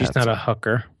police She's hats. not a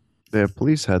hooker. They have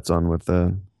police hats on with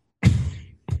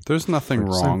There's nothing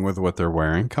wrong with what they're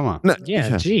wearing. Come on. no, Yeah,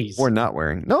 jeez. or not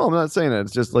wearing. No, I'm not saying that.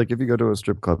 It's just like if you go to a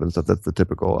strip club and stuff, that's the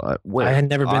typical wear. I had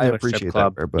never been I to a appreciate strip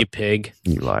club, that, but you pig.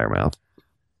 you liar mouth.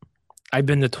 I've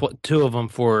been to two of them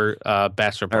for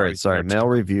bachelor All right, parties. sorry. Male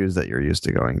reviews that you're used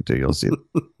to going to. You'll see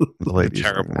the ladies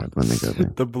Terrible. doing that when they go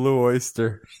there. The Blue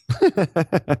Oyster.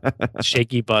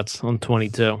 Shaky butts on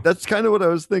 22. That's kind of what I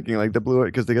was thinking, like the blue,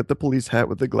 because they got the police hat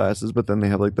with the glasses, but then they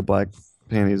have like the black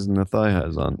panties and the thigh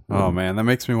highs on. Oh man, that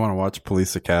makes me want to watch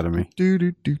Police Academy. They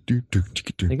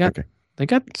got they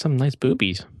got some nice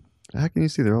boobies. How can you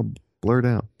see? They're all blurred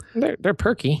out. They're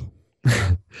perky.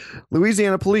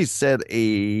 Louisiana police said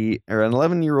an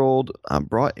 11-year-old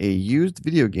bought a used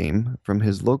video game from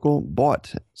his local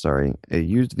GameStop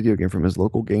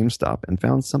and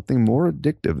found something more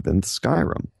addictive than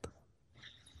Skyrim.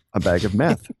 A bag of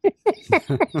meth.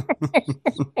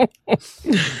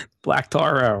 Black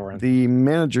tar. The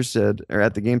manager said, or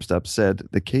at the GameStop said,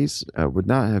 the case would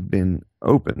not have been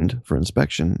opened for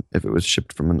inspection if it was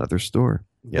shipped from another store.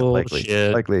 Yeah,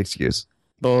 Bullshit. likely excuse.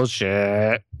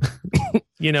 Bullshit.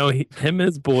 You know, him and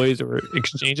his boys are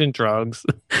exchanging drugs.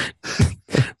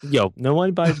 Yo, no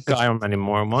one buys Skyrim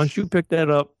anymore. Why don't you pick that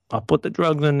up? I'll put the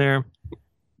drugs in there.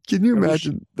 Can you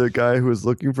imagine the guy who was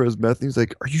looking for his meth? And he's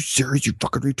like, "Are you serious? You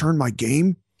fucking returned my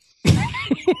game?"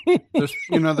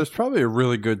 There's probably a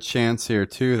really good chance here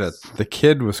too that the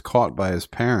kid was caught by his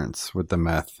parents with the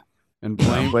meth and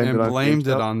blamed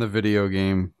it on the video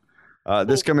game.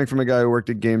 This coming from a guy who worked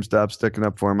at GameStop, sticking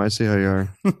up for him. I see how you are.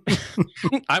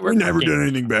 I never did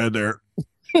anything bad there.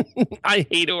 I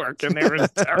hate working there.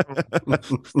 It's terrible.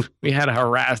 We had to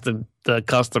harass the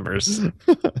customers.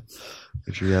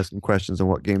 Make sure you ask them questions on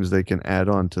what games they can add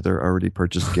on to their already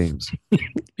purchased games.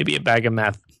 Maybe a bag of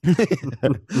meth.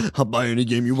 I'll buy any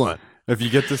game you want. If you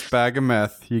get this bag of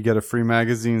meth, you get a free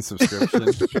magazine subscription.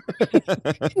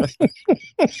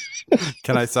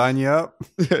 Can I sign you up?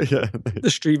 Yeah. The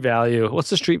street value. What's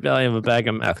the street value of a bag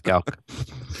of meth, Calc?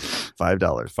 $5.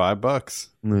 $5.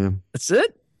 Yeah. That's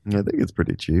it? I think it's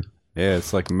pretty cheap. Yeah,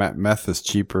 it's like meth is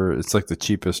cheaper. It's like the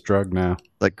cheapest drug now.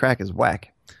 Like crack is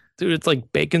whack. Dude, it's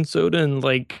like baking soda and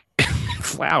like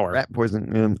flour. Rat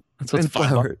poison. Yeah. That's what's And $5.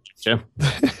 flour. Yeah.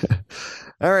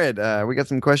 All right. We got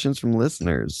some questions from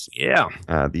listeners. Yeah.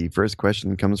 The first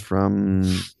question comes from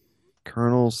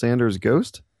Colonel Sanders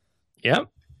Ghost. Yep.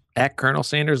 At Colonel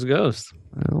Sanders Ghost.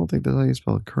 I don't think that's how you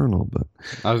spell Colonel, but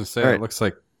I was gonna say All right. it looks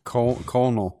like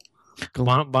colonel.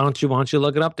 Why don't you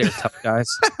look it up there, tough guys?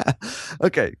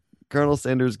 okay. Colonel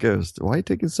Sanders Ghost. Why are you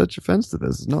taking such offense to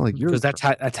this? It's not like you're Because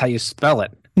that's how you spell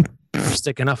it.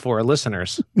 Sticking up for our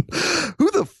listeners.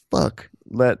 Who the fuck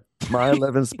let my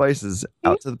 11 spices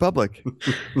out to the public?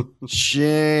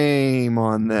 Shame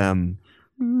on them.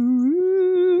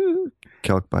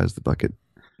 Kelk buys the bucket.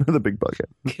 The big bucket.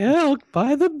 Kelk,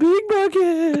 buy the big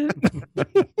bucket.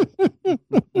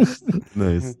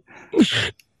 Nice.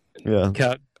 Yeah.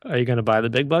 Kelk, are you going to buy the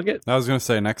big bucket? I was gonna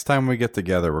say next time we get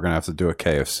together, we're gonna have to do a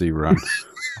KFC run.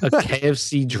 A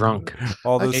KFC drunk.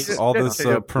 all this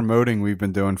promoting we've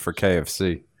been doing for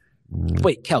KFC.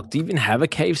 Wait, Kelk, do you even have a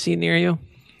KFC near you?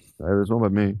 There's one by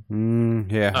me.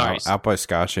 Yeah, All right. out by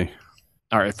Scotchy.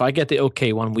 All right, if I get the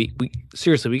okay one, we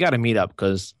seriously, we got to meet up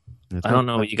because I don't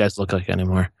know what you guys look like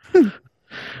anymore.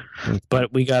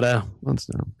 But we got to, Months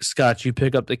now. Scott, you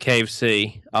pick up the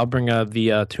KFC. I'll bring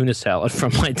the tuna salad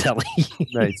from my deli.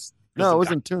 Nice. No, it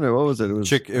wasn't tuna. What was it? It was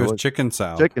Chicken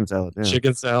salad. chicken salad. Yeah.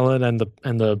 Chicken salad and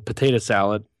the potato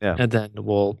salad. Yeah. And then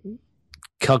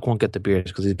Kelk won't get the beers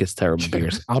because he gets terrible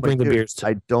beers. I'll bring the Dude, beers too.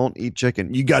 I don't eat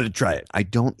chicken. You got to try it. I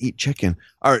don't eat chicken.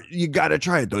 All right, you got to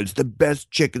try it though. It's the best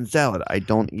chicken salad. I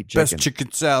don't eat chicken. Best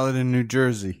chicken salad in New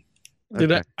Jersey.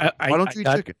 Dude, Okay. Why don't you eat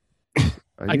chicken?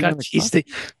 I got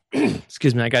cheesesteak.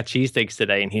 Excuse me, I got cheesesteaks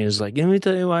today, and he was like, "Let me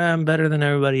tell you why I'm better than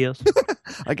everybody else."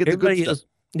 I get the good Everybody stuff. else,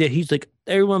 yeah, he's like,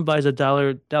 everyone buys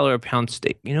 $1 a pound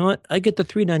steak. You know what? I get the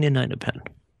 $3.99 a pound.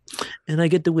 and I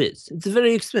get the Wiz. It's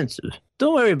very expensive.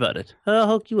 Don't worry about it. I'll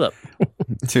hook you up.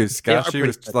 Dude, Scotchy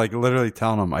was like literally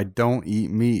telling him, I don't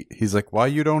eat meat. He's like, why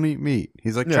you don't eat meat?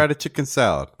 He's like, try the chicken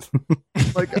salad.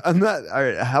 Like, I'm not. All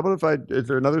right, how about is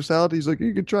there another salad? He's like,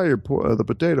 you could try the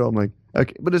potato. I'm like,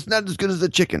 okay, but it's not as good as the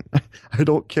chicken. I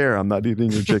don't care. I'm not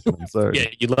eating your chicken. I'm sorry. Yeah,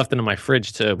 you left it in my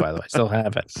fridge too, by the way. I still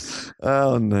have it.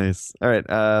 Oh, nice. All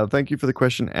right. Thank you for the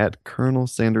question at Colonel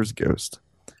Sanders Ghost.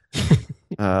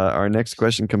 Our next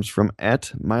question comes from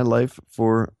at My Life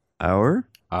for Our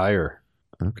Ire.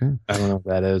 Okay. I don't know what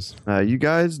that is. You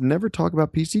guys never talk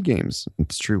about PC games.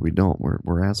 It's true, we don't.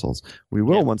 We're assholes. We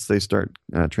will once they start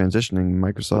transitioning.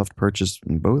 Microsoft purchase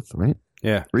both, right?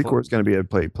 Yeah. Record's going to be able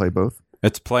to play both.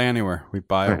 It's play anywhere. We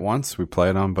buy it once, we play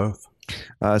it on both.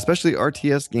 Especially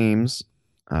RTS games.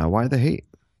 Why the hate?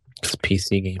 It's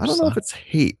PC games. I don't know if it's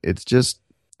hate. It's just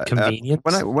convenience.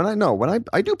 When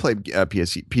I do play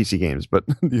PC games, but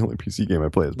the only PC game I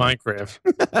play is Minecraft.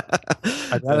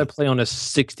 I'd rather play on a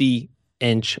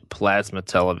 60-inch plasma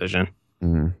television.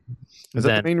 Is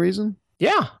that the main reason?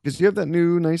 Yeah, because you have that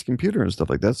new nice computer and stuff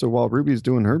like that. So while Ruby's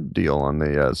doing her deal on the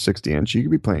 60-inch, you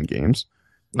could be playing games.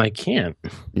 I can't.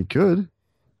 You could.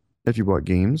 If you bought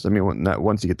games. I mean, not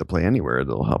once you get to play anywhere,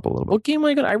 it'll help a little bit. What game am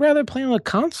I going to? I'd rather play on a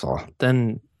console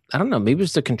than, I don't know, maybe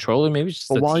it's the controller, maybe it's just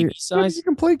the TV size. You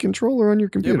can play controller on your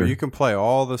computer. Yeah, but you can play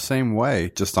all the same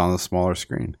way, just on a smaller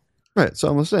screen. Right. So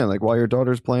I'm saying, like, while your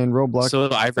daughter's playing Roblox. So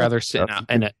I'd rather sit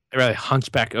I'd rather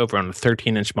hunch back over on a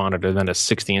 13-inch monitor than a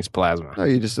 60-inch plasma. No,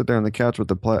 you just sit there on the couch with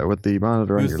the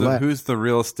monitor on your lap. Who's the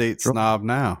real estate snob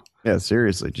now? Yeah,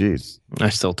 seriously, jeez. I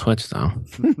still Twitch though.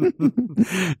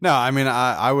 No, I mean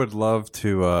I would love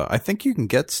to. I think you can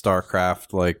get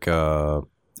StarCraft. Like,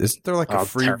 isn't there like a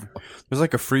free? Terrible. There's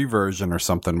like a free version or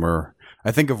something where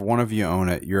I think if one of you own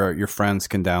it, your friends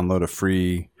can download a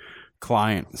free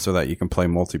client so that you can play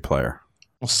multiplayer.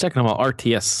 Well, second of all,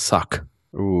 RTS suck.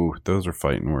 Ooh, those are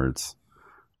fighting words.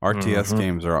 RTS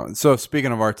games are. So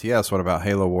speaking of RTS, what about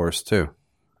Halo Wars 2?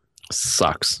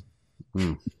 Sucks.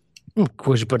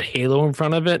 Would you put Halo in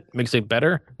front of it? Makes it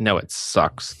better? No, it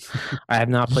sucks. I have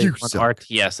not played one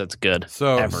RTS that's good.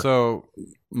 So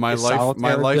my life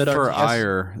for RTS?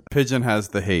 Ire, Pigeon has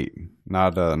the hate,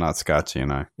 not Scotchy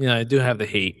and I. Yeah, I do have the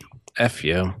hate. F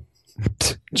you.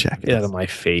 Check it. Get out of my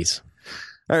face.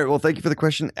 All right. Well, thank you for the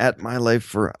question at My Life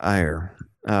for Ire.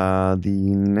 The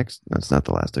next, that's not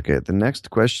the last. Okay. The next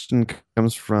question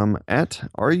comes from at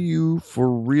Are You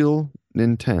For Real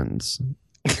Nintends?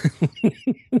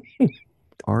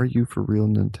 Are you for real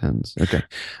Nintendos? Okay.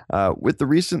 With the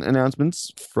recent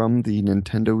announcements from the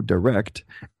Nintendo Direct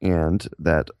and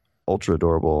that ultra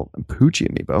adorable Poochie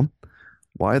amiibo,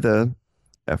 why the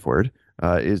F word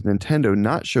is Nintendo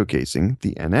not showcasing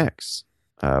the NX?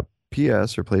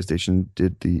 PS or PlayStation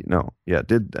did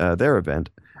their event.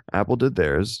 Apple did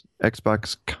theirs.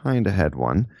 Xbox kind of had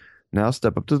one. Now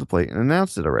step up to the plate and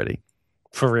announced it already.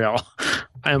 For real.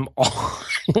 I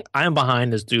am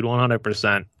behind this dude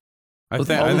 100%. I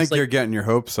think you're getting your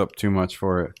hopes up too much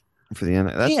for it. For the end.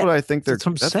 That's what I think they're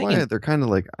that's why they're kind of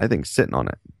like I think sitting on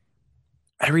it.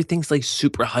 Everything's like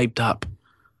super hyped up. Do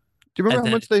you remember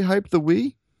how much they hyped the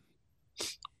Wii?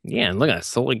 Yeah, and look at it,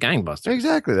 solely gangbusters.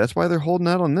 Exactly. That's why they're holding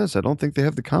out on this. I don't think they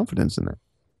have the confidence in it.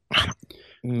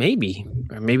 Maybe.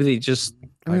 Or maybe they just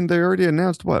I mean, they already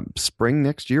announced what? Spring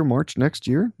next year, March next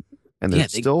year? And they're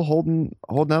still holding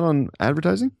out on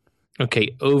advertising?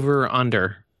 Okay, over or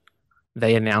under.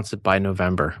 They announce it by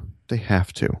November. They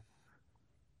have to.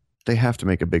 They have to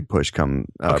make a big push come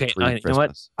okay, you know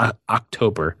what?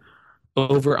 October.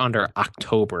 Over under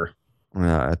October.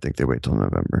 I think they wait till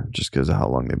November just because of how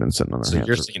long they've been sitting on their hands. So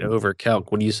you're saying over,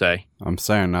 Kelk. What do you say? I'm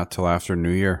saying not till after New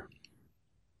Year.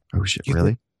 Oh, shit.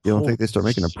 Really? You don't think they start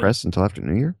making a press until after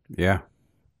New Year? Yeah.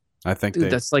 I think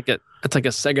that's like a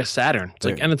Sega Saturn.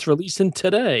 It's and it's releasing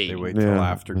today. They wait till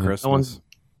after Christmas. No one's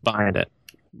buying it.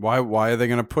 Why are they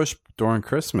going to push during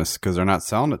Christmas? Because they're not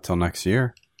selling it till next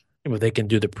year. Well, they can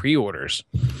do the pre-orders.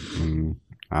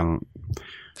 I don't.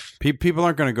 People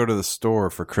aren't going to go to the store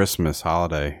for Christmas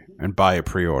holiday and buy a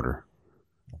pre-order.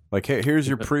 Like, hey, here's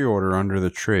your pre-order under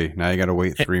the tree. Now you got to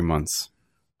wait 3 months.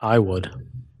 I would.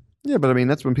 Yeah, but I mean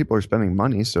that's when people are spending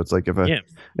money. So it's like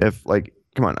if like.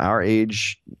 Come on, our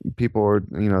age, people are,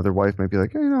 their wife might be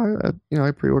like,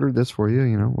 I pre-ordered this for you,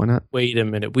 why not? Wait a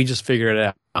minute, we just figured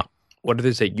it out. What do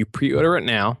they say? You pre-order it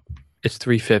now, it's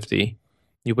 $350.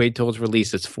 You wait till it's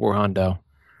released, it's $400.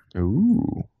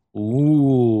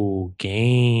 Ooh,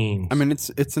 games. I mean, it's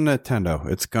a Nintendo.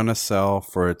 It's gonna sell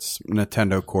for its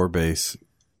Nintendo core base,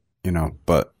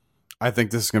 but I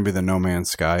think this is gonna be the No Man's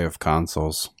Sky of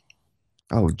consoles.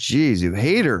 Oh, geez, you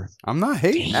hater. I'm not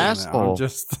hating. Asshole. I'm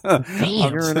just,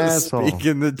 You're an asshole.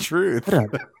 speaking the truth.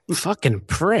 What a fucking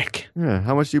prick. Yeah.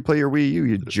 How much do you play your Wii U,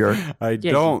 you jerk? I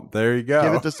don't. There you go.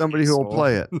 Give it to somebody who will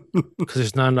play it. Because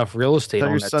there's not enough real estate Tell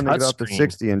on your that son to get off the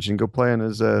touchscreen. 60-inch and go play on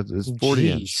his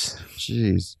 40-inch.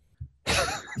 Jeez.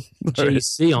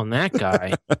 JC on that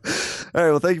guy. All right.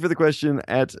 Well, thank you for the question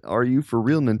at Are You For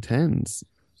Real Nintends?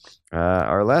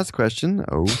 Our last question.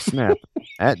 Oh, snap.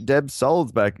 At Deb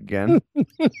Sol's back again.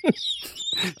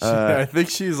 I think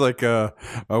she's like a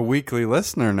weekly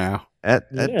listener now.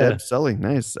 At Deb Sully.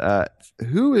 Nice.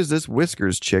 Who is this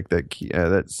Whiskers chick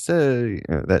that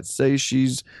say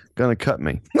she's gonna cut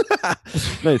me?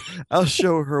 Nice. I'll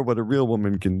show her what a real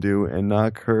woman can do and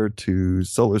knock her to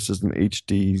Solar System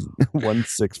HD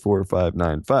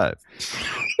 164595.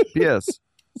 P.S.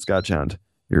 Scotch Hound,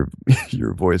 your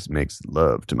voice makes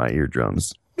love to my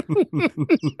eardrums.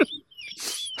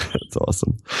 That's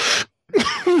awesome.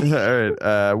 All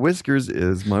right. Whiskers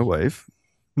is my wife.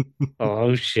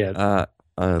 Oh, shit.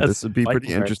 This would be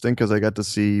pretty interesting because I got to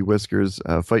see Whiskers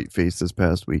fight face this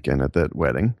past weekend at that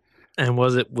wedding. And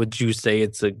would you say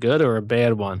it's a good or a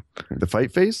bad one? The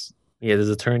fight face? Yeah, does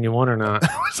it turn you on or not?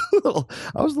 I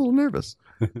was a little nervous.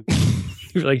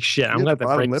 You're like, shit, I'm going to have to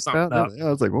break something out. Yeah, I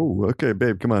was like, oh, okay,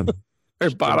 babe, come on. Her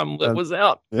bottom lip was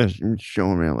out. Yeah, she was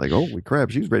showing me. I'm like, holy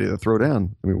crap, she's ready to throw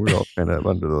down. I mean, we're all kind of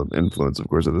under the influence, of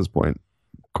course, at this point.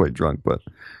 Quite drunk, but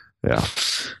yeah.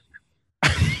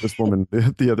 This woman,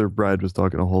 the other bride, was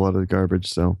talking a whole lot of garbage,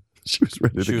 so she was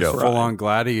ready to go. She was full on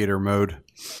gladiator mode.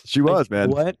 She was,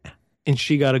 man. What? And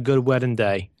she got a good wedding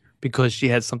day because she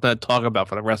had something to talk about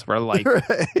for the rest of her life.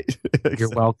 Right. You're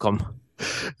welcome.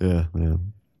 Yeah,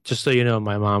 man. Just so you know,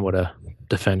 my mom would have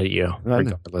defended you,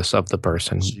 regardless of the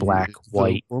person, black,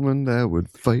 white. Woman that would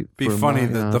fight. Be funny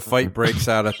that the fight breaks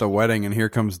out at the wedding, and here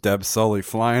comes Deb Sully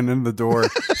flying in the door.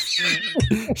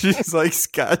 She's like,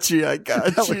 Scotchy, I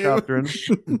got you.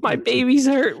 My baby's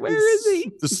hurt. Where is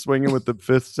he? Just swinging with the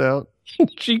fists out.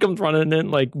 She comes running in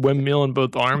like windmill in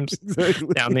both arms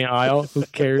down the aisle. Who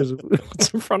cares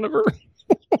what's in front of her?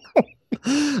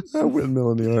 A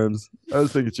windmill in the arms. I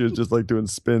was thinking she was just like doing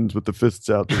spins with the fists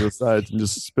out to the sides and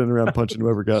just spinning around punching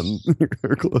whoever got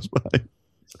her close by.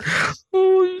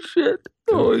 Holy shit.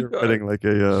 Oh, my God. Fighting like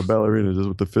a ballerina just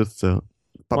with the fists out.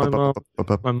 My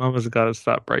mom has got to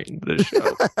stop writing this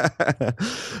show.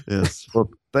 Yes. Well,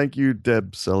 thank you,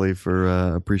 Deb Sully, for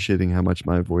appreciating how much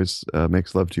my voice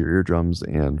makes love to your eardrums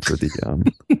and for the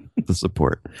the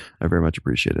support. I very much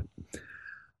appreciate it.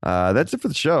 That's it for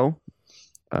the show.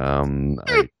 If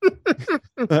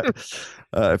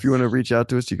you want to reach out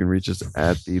to us, you can reach us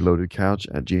at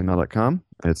theloadedcouch@gmail.com.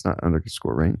 It's not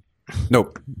underscore, right?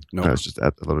 Nope. No, it's just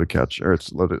at the loaded couch, or it's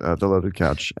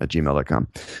theloadedcouch@gmail.com.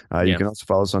 You can also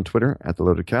follow us on Twitter at the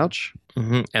loaded couch.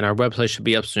 Mm-hmm. And our website should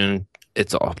be up soon.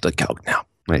 It's off the calc now.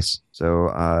 Nice.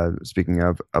 So speaking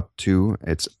of up to,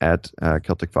 it's at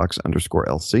Celtic Fox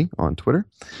 _LC on Twitter.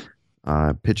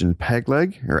 Pigeon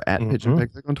Pegleg, or at Pigeon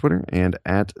Pegleg on Twitter, and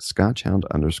at Scotchhound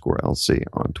 _LC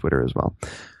on Twitter as well.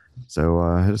 So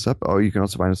hit us up. Oh, you can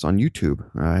also find us on YouTube.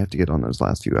 I have to get on those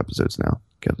last few episodes now.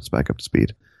 Get us back up to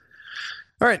speed.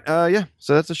 All right. Yeah.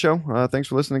 So that's the show. Thanks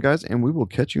for listening, guys, and we will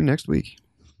catch you next week.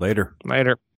 Later.